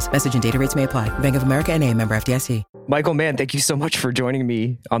devices. Message and data rates may apply. Bank of America NA, member FDIC. Michael Mann, thank you so much for joining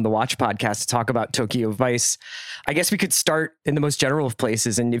me on the Watch podcast to talk about Tokyo Vice. I guess we could start in the most general of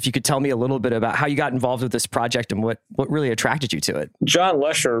places. And if you could tell me a little bit about how you got involved with this project and what really attracted you to it. John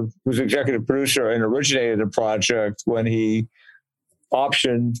Lesher, who's executive producer and originated the project when he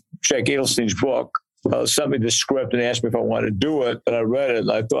optioned Jake Edelstein's book, sent me the script and asked me if I wanted to do it. And I read it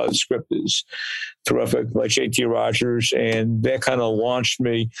and I thought the script is terrific by J.T. Rogers. And that kind of launched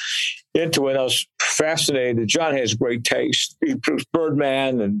me into it. I was fascinated. John has great taste. He produced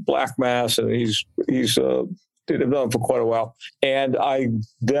Birdman and Black Mass, and he's I've known him for quite a while. And I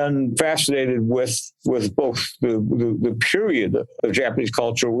then fascinated with both the period of Japanese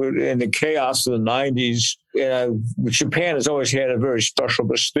culture and the chaos of the 90s. And Japan has always had a very special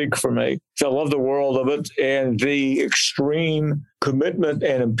mystique for me. So I love the world of it and the extreme commitment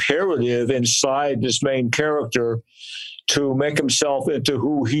and imperative inside this main character to make himself into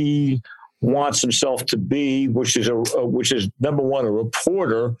who he wants himself to be, which is number one, a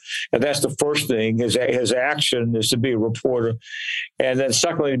reporter, and that's the first thing. His action is to be a reporter, and then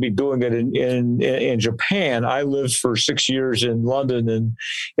secondly, to be doing it in Japan. I lived for 6 years in London and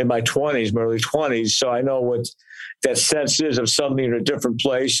in my early 20s, so I know what that sense is of suddenly in a different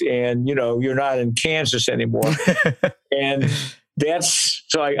place, and you're not in Kansas anymore, and.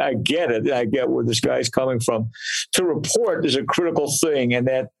 So I get it. I get where this guy's coming from. To report is a critical thing, and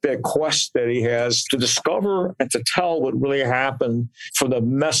that quest that he has to discover and to tell what really happened from the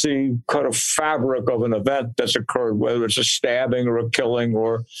messy kind of fabric of an event that's occurred, whether it's a stabbing or a killing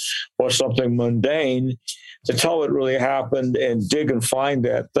or something mundane, to tell what really happened and dig and find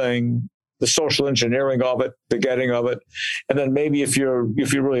that thing the social engineering of it, the getting of it. And then maybe if you're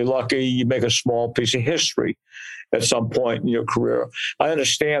really lucky, you make a small piece of history at some point in your career. I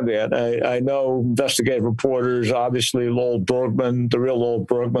understand that. I know investigative reporters, obviously Lowell Bergman, the real Lowell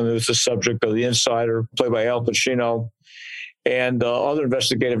Bergman, is the subject of The Insider, played by Al Pacino, and other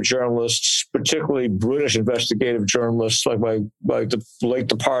investigative journalists, particularly British investigative journalists, like the late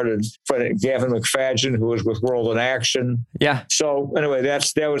departed friend Gavin McFadden, who was with World in Action. Yeah. So anyway,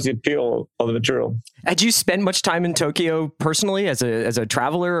 that was the appeal of the material. Had you spent much time in Tokyo personally as a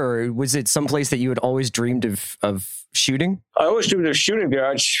traveler, or was it someplace that you had always dreamed of shooting? I always dreamed of shooting there.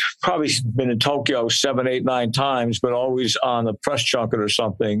 I'd probably been in Tokyo 7, 8, 9 times, but always on a press junket or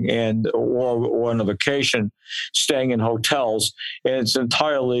something, or on a vacation, staying in hotels. And it's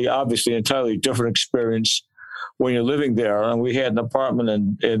obviously an entirely different experience when you're living there. And we had an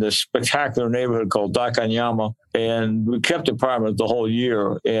apartment in a spectacular neighborhood called Daikanyama, and we kept the apartment the whole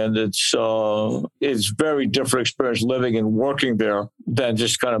year. And it's very different experience living and working there than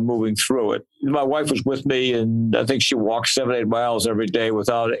just kind of moving through it. My wife was with me, and I think she walked 7, 8 miles every day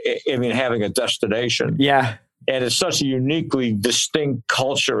without even having a destination. Yeah. And it's such a uniquely distinct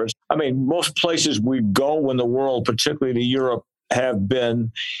culture. I mean, most places we go in the world, particularly to Europe, have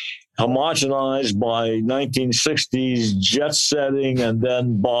been homogenized by 1960s jet setting, and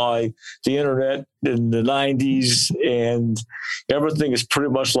then by the internet in the 90s, and everything is pretty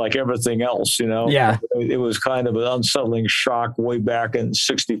much like everything else, Yeah. It was kind of an unsettling shock way back in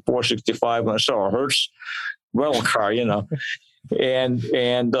 64, 65 when I saw a Hertz rental car,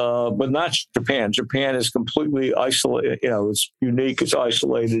 but not Japan. Japan is completely isolated. It's unique, it's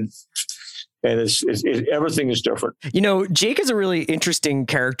isolated. And everything is different. Jake is a really interesting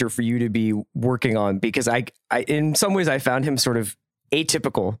character for you to be working on, because I in some ways I found him sort of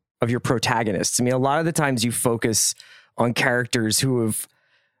atypical of your protagonists. I mean, a lot of the times you focus on characters who have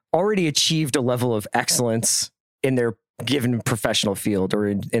already achieved a level of excellence in their given professional field or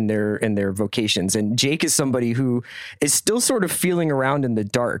in their vocations. And Jake is somebody who is still sort of feeling around in the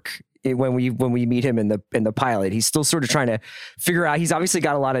dark. When we meet him in the pilot, he's still sort of trying to figure out. He's obviously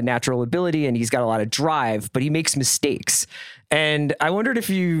got a lot of natural ability and he's got a lot of drive, but he makes mistakes. And I wondered if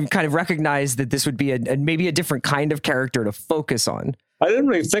you kind of recognized that this would be maybe a different kind of character to focus on. I didn't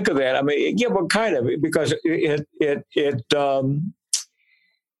really think of that. I mean, yeah, but kind of, because he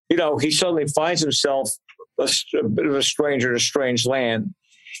suddenly finds himself a bit of a stranger in a strange land.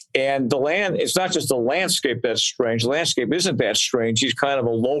 And the land, it's not just the landscape that's strange. The landscape isn't that strange. He's kind of a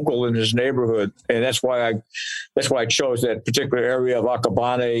local in his neighborhood. And that's why I chose that particular area of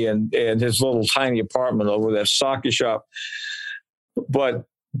Akabane and his little tiny apartment over that sake shop. But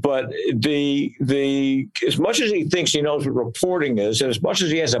the as much as he thinks he knows what reporting is, and as much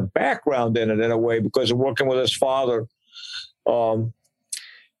as he has a background in it in a way because of working with his father,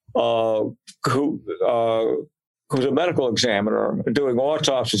 who's a medical examiner doing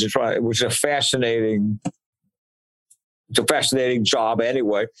autopsies, which is a fascinating job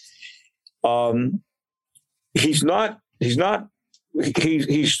anyway. He's a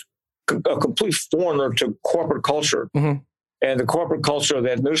complete foreigner to corporate culture. Mm-hmm. And the corporate culture of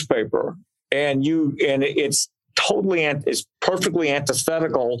that newspaper, and it's perfectly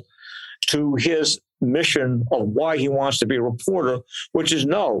antithetical to his mission of why he wants to be a reporter, which is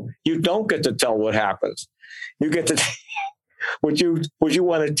no, you don't get to tell what happens. You get to what you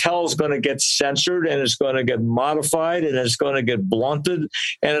want to tell is going to get censored, and it's going to get modified, and it's going to get blunted,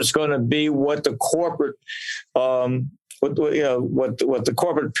 and it's going to be what the corporate what the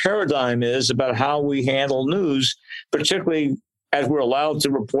corporate paradigm is about how we handle news, particularly as we're allowed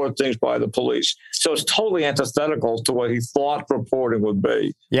to report things by the police. So it's totally antithetical to what he thought reporting would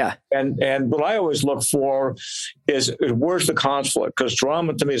be. Yeah. And what I always look for is where's the conflict? Because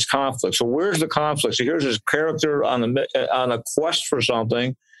drama to me is conflict. So where's the conflict? So here's his character on a quest for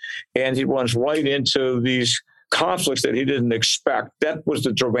something, and he runs right into these conflicts that he didn't expect. That was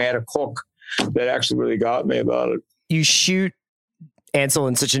the dramatic hook that actually really got me about it. You shoot Ansel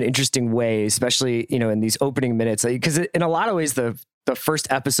in such an interesting way, especially, in these opening minutes, because in a lot of ways, the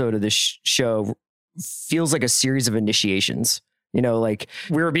first episode of this show feels like a series of initiations. Like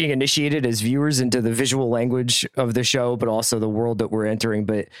we're being initiated as viewers into the visual language of the show, but also the world that we're entering.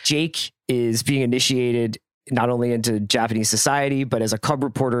 But Jake is being initiated not only into Japanese society, but as a cub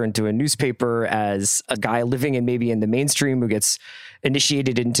reporter into a newspaper, as a guy living in the mainstream who gets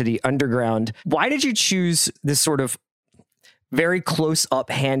initiated into the underground. Why did you choose this sort of very close up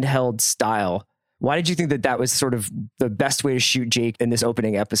handheld style? Why did you think that was sort of the best way to shoot Jake in this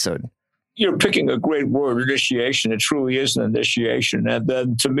opening episode? you're picking a great word, initiation. It truly is an initiation. And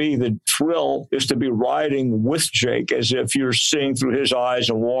then to me, the thrill is to be riding with Jake as if you're seeing through his eyes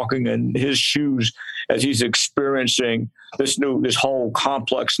and walking in his shoes as he's experiencing this whole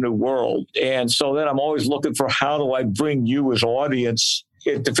complex new world. And so then I'm always looking for, how do I bring you as audience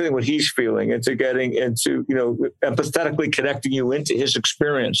into feeling what he's feeling, into getting into, empathetically connecting you into his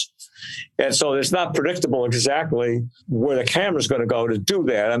experience. And so it's not predictable exactly where the camera's going to go to do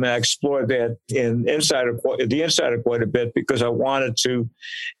that. I mean, I explored that in the Insider quite a bit, because I wanted to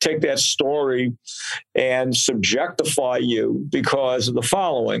take that story and subjectify you because of the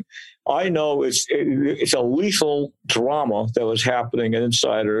following. I know it's a lethal drama that was happening in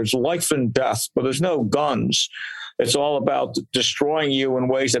Insider. It's life and death, but there's no guns. It's all about destroying you in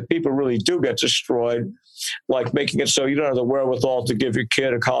ways that people really do get destroyed, like making it so you don't have the wherewithal to give your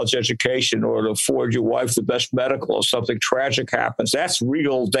kid a college education or to afford your wife the best medical, or something tragic happens. That's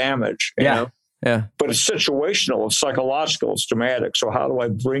real damage. You know? Yeah. But it's situational, it's psychological, it's dramatic. So how do I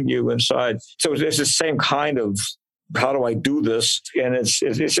bring you inside? So it's the same kind of, how do I do this? And it's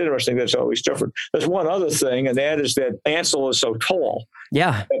interesting that it's always different. There's one other thing, and that is that Ansel is so tall.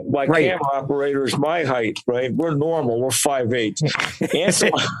 Yeah. My camera operator is my height, right? We're normal. We're 5'8".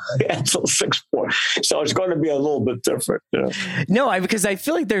 Ansel's 6'4". So it's going to be a little bit different. No, because I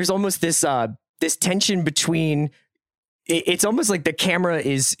feel like there's almost this tension between, it's almost like the camera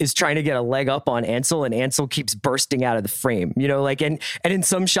is trying to get a leg up on Ansel, and Ansel keeps bursting out of the frame, and in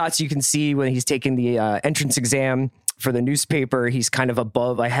some shots you can see when he's taking the entrance exam for the newspaper, he's kind of a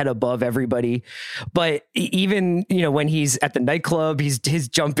head above everybody. But even, when he's at the nightclub, he's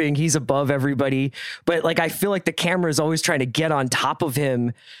jumping, he's above everybody. But like, I feel like the camera is always trying to get on top of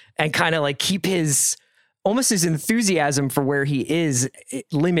him and kind of like keep almost his enthusiasm for where he is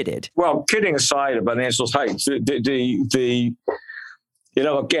limited. Well, kidding aside about Ansel's height, again,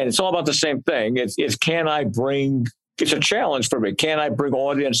 it's all about the same thing. It's a challenge for me. Can I bring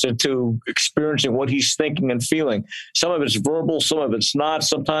audience into experiencing what he's thinking and feeling? Some of it's verbal, some of it's not.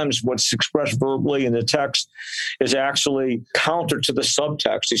 Sometimes what's expressed verbally in the text is actually counter to the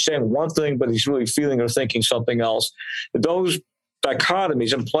subtext. He's saying one thing, but he's really feeling or thinking something else. Those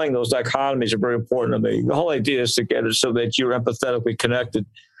dichotomies and playing those dichotomies are very important to me. The whole idea is to get it so that you're empathetically connected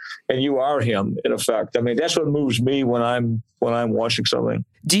and you are him, in effect. I mean, that's what moves me when I'm watching something.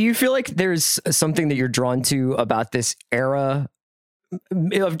 Do you feel like there's something that you're drawn to about this era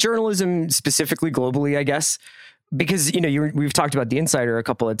of journalism, specifically globally, I guess? Because, we've talked about The Insider a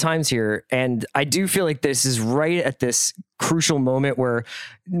couple of times here, and I do feel like this is right at this crucial moment where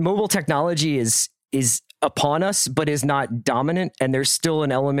mobile technology is upon us, but is not dominant. And there's still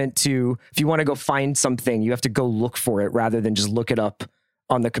an element to, if you want to go find something, you have to go look for it rather than just look it up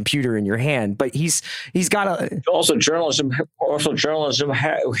on the computer in your hand. But he's got journalism had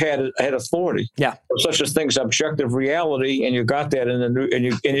authority. Yeah. Such as things objective reality, and you got that in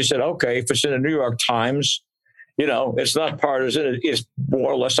the and you said, okay, if it's in the New York Times, it's not partisan, it's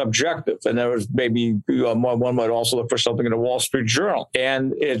more or less objective. And there was maybe one might also look for something in the Wall Street Journal.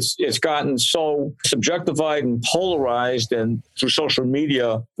 And it's gotten so subjectified and polarized, and through social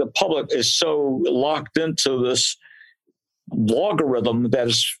media, the public is so locked into this logarithm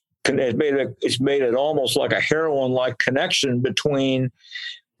that it's made it almost like a heroin-like connection between,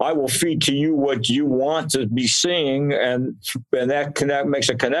 I will feed to you what you want to be seeing, and that makes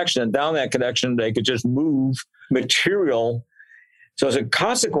a connection. And down that connection, they could just move material. So as a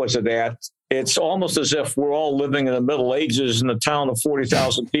consequence of that, it's almost as if we're all living in the Middle Ages in a town of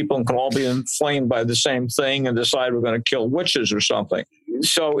 40,000 people and can all be inflamed by the same thing and decide we're going to kill witches or something.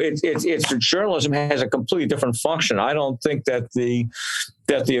 So it's journalism has a completely different function. I don't think that the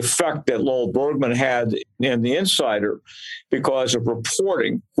effect that Lowell Bergman had in The Insider because of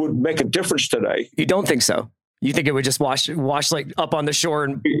reporting would make a difference today. You don't think so? You think it would just wash like up on the shore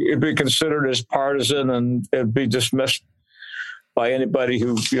and it'd be considered as partisan, and it'd be dismissed by anybody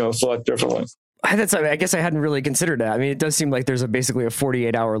who thought differently. I guess I hadn't really considered that. I mean, it does seem like there's basically a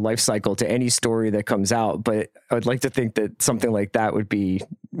 48-hour life cycle to any story that comes out, but I would like to think that something like that would be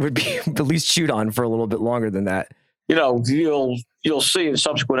at least chewed on for a little bit longer than that. You'll see in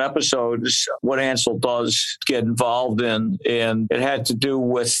subsequent episodes what Ansel does get involved in, and it had to do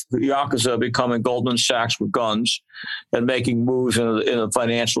with Yakuza becoming Goldman Sachs with guns and making moves in the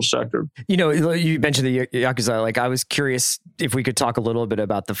financial sector. You mentioned the Yakuza. Like, I was curious if we could talk a little bit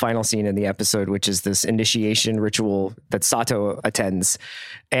about the final scene in the episode, which is this initiation ritual that Sato attends,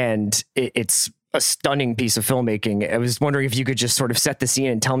 and it's a stunning piece of filmmaking. I was wondering if you could just sort of set the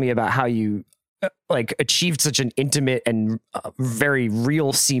scene and tell me about how you like achieved such an intimate and very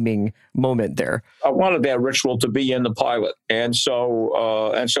real seeming moment there. I wanted that ritual to be in the pilot, and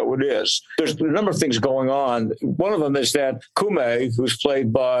so it is. There's a number of things going on. One of them is that Kume, who's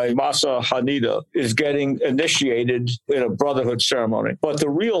played by Masa Haneda, is getting initiated in a brotherhood ceremony. But the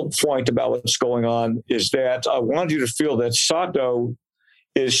real point about what's going on is that I wanted you to feel that Sato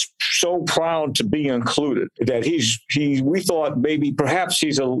is so proud to be included that we thought maybe perhaps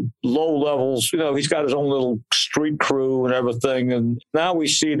he's a low levels, he's got his own little street crew and everything. And now we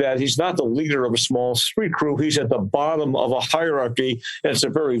see that he's not the leader of a small street crew. He's at the bottom of a hierarchy. And it's a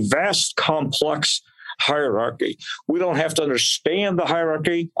very vast, complex hierarchy. We don't have to understand the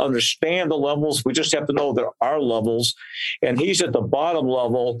hierarchy, understand the levels. We just have to know there are levels. And he's at the bottom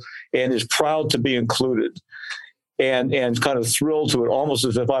level and is proud to be included. And kind of thrilled to it, almost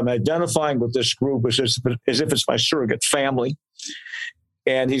as if I'm identifying with this group as if it's my surrogate family.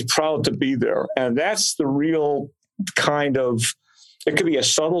 And he's proud to be there. And that's the real kind of, it could be a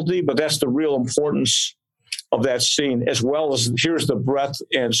subtlety, but that's the real importance of that scene, as well as here's the breadth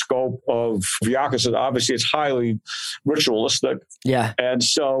and scope of Yakuza. Obviously, it's highly ritualistic. Yeah. And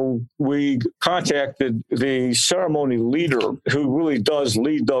so we contacted the ceremony leader who really does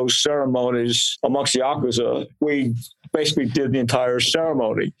lead those ceremonies amongst Yakuza. We basically did the entire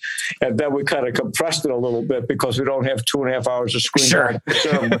ceremony. And then we kind of compressed it a little bit because we don't have 2.5 hours of screen time.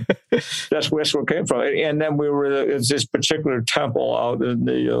 Sure. That's where it came from. And then we were at this particular temple out in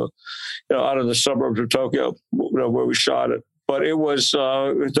the out in the suburbs of Tokyo, where we shot it. But it was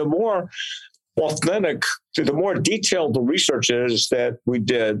the more authentic, the more detailed the research is that we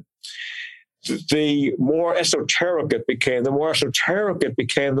did, the more esoteric it became. The more esoteric it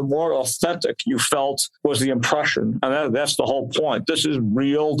became, the more authentic you felt was the impression. And that's the whole point. This is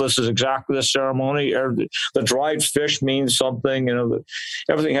real. This is exactly the ceremony. The dried fish means something.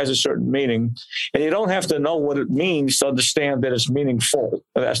 Everything has a certain meaning. And you don't have to know what it means to understand that it's meaningful.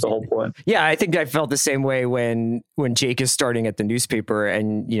 And that's the whole point. Yeah, I think I felt the same way when Jake is starting at the newspaper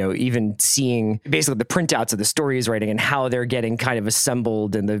and, even seeing basically the printouts of the story he's writing and how they're getting kind of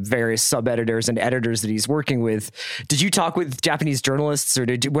assembled and the various sub-editors and editors that he's working with. Did you talk with Japanese journalists, or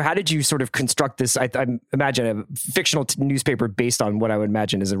how did you sort of construct this? I imagine a fictional newspaper based on what I would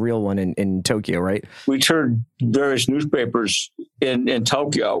imagine is a real one in Tokyo, right? We toured various newspapers in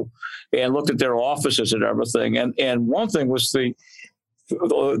Tokyo and looked at their offices and everything. And one thing was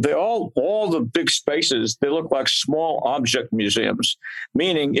all the big spaces, they look like small object museums,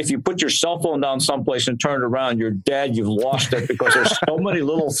 meaning if you put your cell phone down someplace and turn it around, you're dead, you've lost it, because there's so many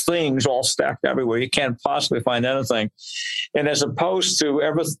little things all stacked everywhere. You can't possibly find anything. And as opposed to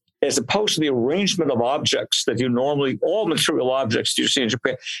the arrangement of objects that you normally, all material objects you see in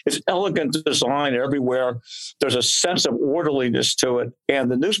Japan, it's elegant design everywhere. There's a sense of orderliness to it.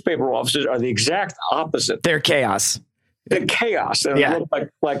 And the newspaper offices are the exact opposite. They're chaos. The chaos, and it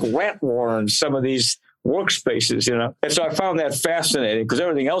looked like rat warrens, some of these workspaces, And so I found that fascinating because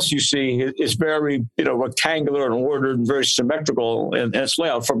everything else you see is very, rectangular and ordered and very symmetrical in its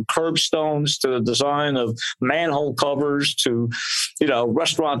layout, from curbstones to the design of manhole covers to,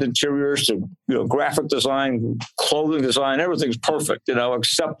 restaurant interiors to, graphic design, clothing design. Everything's perfect,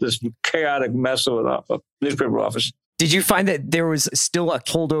 except this chaotic mess of a newspaper office. Did you find that there was still a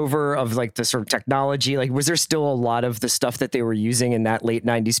holdover of like the sort of technology? Like, was there still a lot of the stuff that they were using in that late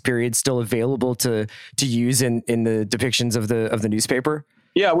 90s period still available to use in the depictions of the newspaper?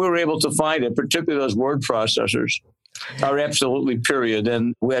 Yeah, we were able to find it, particularly those word processors are absolutely period.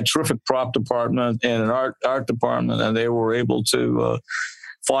 And we had a terrific prop department and an art department, and they were able to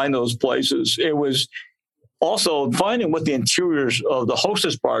find those places. It was also finding what the interiors of the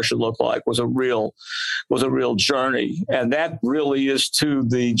hostess bar should look like was a real journey. And that really is to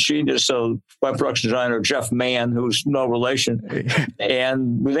the genius of my production designer, Jeff Mann, who's no relation.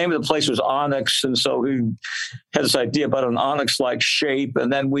 And the name of the place was Onyx. And so he had this idea about an onyx-like shape.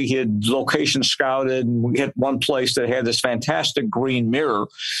 And then we had location scouted, and we hit one place that had this fantastic green mirror,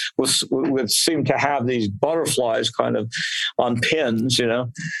 which seemed to have these butterflies kind of on pins,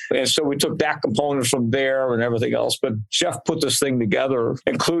 And so we took that component from there and everything else. But Jeff put this thing together,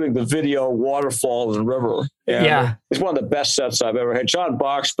 including the video, waterfall, and river. And it's one of the best sets I've ever had. John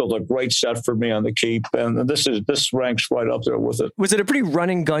Box built a great set for me on the Keep, and this ranks right up there with it. Was it a pretty run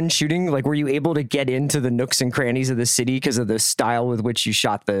and gun shooting? Like, were you able to get into the nooks and crannies of the city because of the style with which you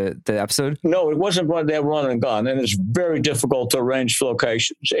shot the episode? No, it wasn't that run and gun, and it's very difficult to arrange for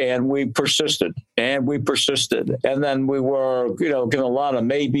locations. And we persisted, and then we were, given a lot of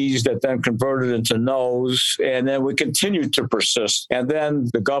maybes that then converted into no's. news. And then we continued to persist. And then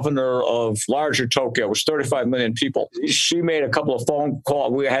the governor of larger Tokyo, was 35 million people. She made a couple of phone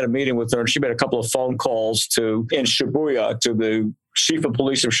calls. We had a meeting with her, and she made a couple of phone calls in Shibuya to the chief of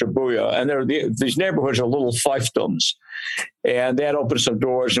police of Shibuya. And these neighborhoods are little fiefdoms. And that opened some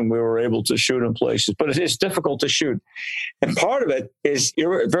doors, and we were able to shoot in places. But it's difficult to shoot. And part of it is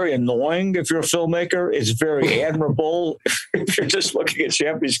very annoying if you're a filmmaker. It's very admirable if you're just looking at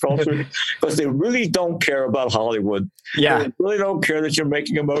Japanese culture, because they really don't care about Hollywood. Yeah. They really don't care that you're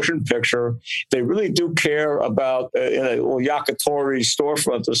making a motion picture. They really do care about in a little yakitori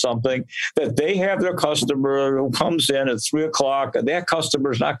storefront or something, that they have their customer who comes in at 3:00, and that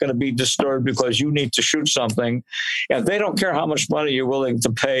customer is not going to be disturbed because you need to shoot something. And they don't care how much money you're willing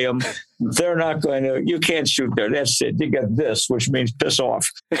to pay them. They're not going to, you can't shoot there. That's it. You get this, which means piss off.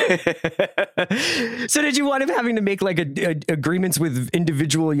 So did you wind up having to make like agreements with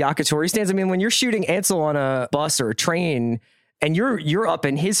individual yakitori stands? I mean, when you're shooting Ansel on a bus or a train and you're up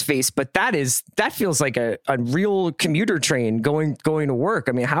in his face, but that feels like a real commuter train going to work.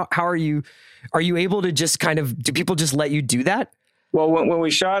 I mean, how are you able to just do people just let you do that? Well, when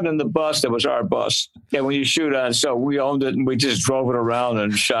we shot in the bus, it was our bus. And when you shoot on, so we owned it and we just drove it around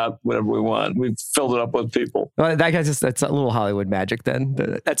and shot whatever we want. We filled it up with people. Well, that's a little Hollywood magic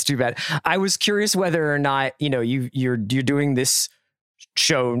then. That's too bad. I was curious whether or not, you're doing this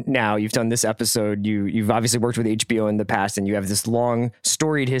show now. You've done this episode. You've obviously worked with HBO in the past, and you have this long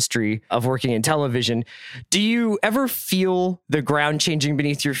storied history of working in television. Do you ever feel the ground changing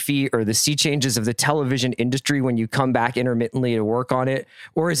beneath your feet or the sea changes of the television industry when you come back intermittently to work on it?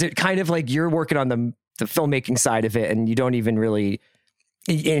 Or is it kind of like you're working on the filmmaking side of it and you don't even really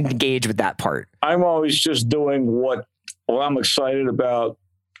engage with that part? I'm always just doing what I'm excited about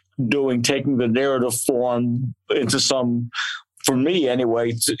doing, taking the narrative form into some, for me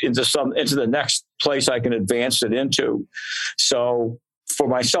anyway, into the next place I can advance it into. So for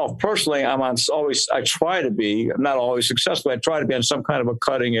myself personally, I try to be, I'm not always successful. I try to be on some kind of a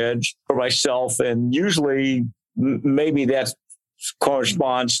cutting edge for myself. And usually maybe that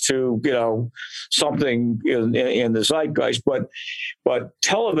corresponds to, something in the zeitgeist, but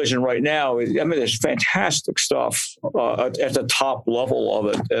television right now, there's fantastic stuff at the top level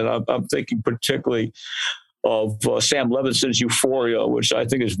of it. And I'm thinking particularly of Sam Levinson's Euphoria, which I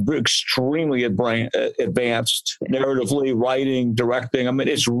think is extremely advanced narratively, writing, directing.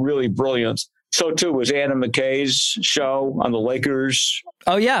 It's really brilliant. So too was Anna McKay's show on the Lakers.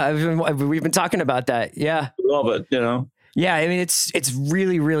 Oh yeah, we've been talking about that. Yeah, love it. Yeah, it's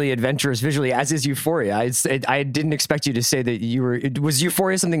really, really adventurous visually, as is Euphoria. I didn't expect you to say that was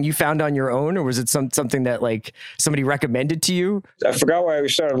Euphoria something you found on your own, or was it something that like somebody recommended to you? I forgot why we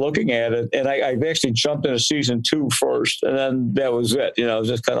started looking at it, and I actually jumped into season 2 first, and then that was it. I was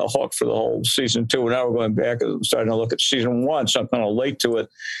just kind of hooked for the whole season 2, and now we're going back and starting to look at season 1, so I'm kind of late to it.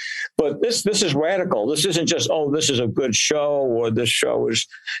 But this is radical. This isn't just, this is a good show, or this show is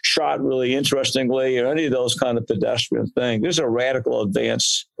shot really interestingly, or any of those kind of pedestrian things. This is a radical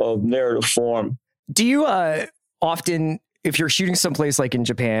advance of narrative form. Do you often, if you're shooting someplace like in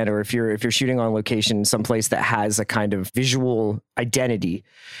Japan, or if you're shooting on location someplace that has a kind of visual identity,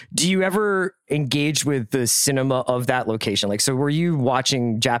 do you ever engage with the cinema of that location? Like, so were you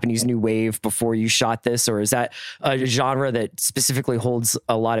watching Japanese New Wave before you shot this, or is that a genre that specifically holds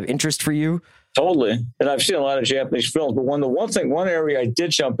a lot of interest for you? Totally. And I've seen a lot of Japanese films, but one area I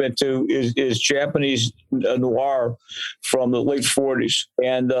did jump into is Japanese noir from the late 40s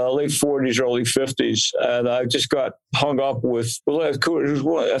and late 40s, early 50s. And I just got hung up with, I think it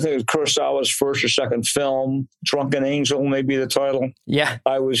was Kurosawa's first or second film, Drunken Angel, maybe the title. Yeah.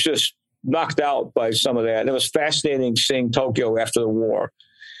 I was just knocked out by some of that. And it was fascinating seeing Tokyo after the war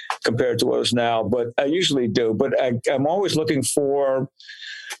compared to what it is now. But I usually do. But I'm always looking for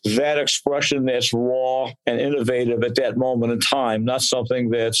that expression that's raw and innovative at that moment in time, not something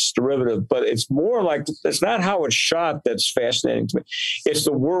that's derivative, but it's more like, it's not how it's shot that's fascinating to me. It's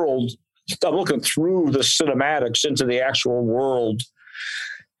the world. I'm looking through the cinematics into the actual world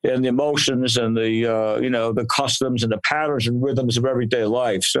and the emotions and the customs and the patterns and rhythms of everyday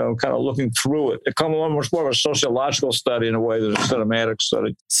life. So I'm kind of looking through it. It comes almost more of a sociological study in a way than a cinematic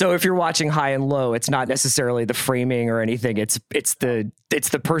study. So if you're watching High and Low, it's not necessarily the framing or anything. It's the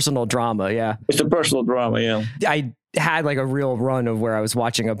personal drama. Yeah. It's the personal drama. Yeah. I had like a real run of where I was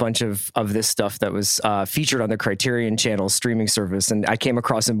watching a bunch of this stuff that was featured on the Criterion Channel streaming service. And I came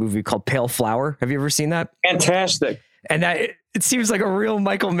across a movie called Pale Flower. Have you ever seen that? Fantastic. And that it seems like a real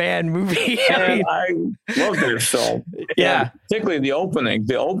Michael Mann movie. I love this film. Yeah. And particularly the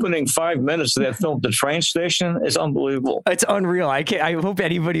opening 5 minutes of that film at the train station is unbelievable. It's unreal. I hope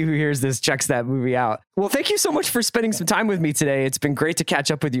anybody who hears this checks that movie out. Well, thank you so much for spending some time with me today. It's been great to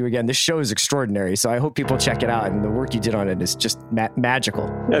catch up with you again. This show is extraordinary. So I hope people check it out. And the work you did on it is just magical.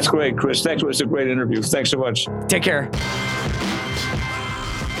 That's great, Chris. Thanks. It was a great interview. Thanks so much. Take care.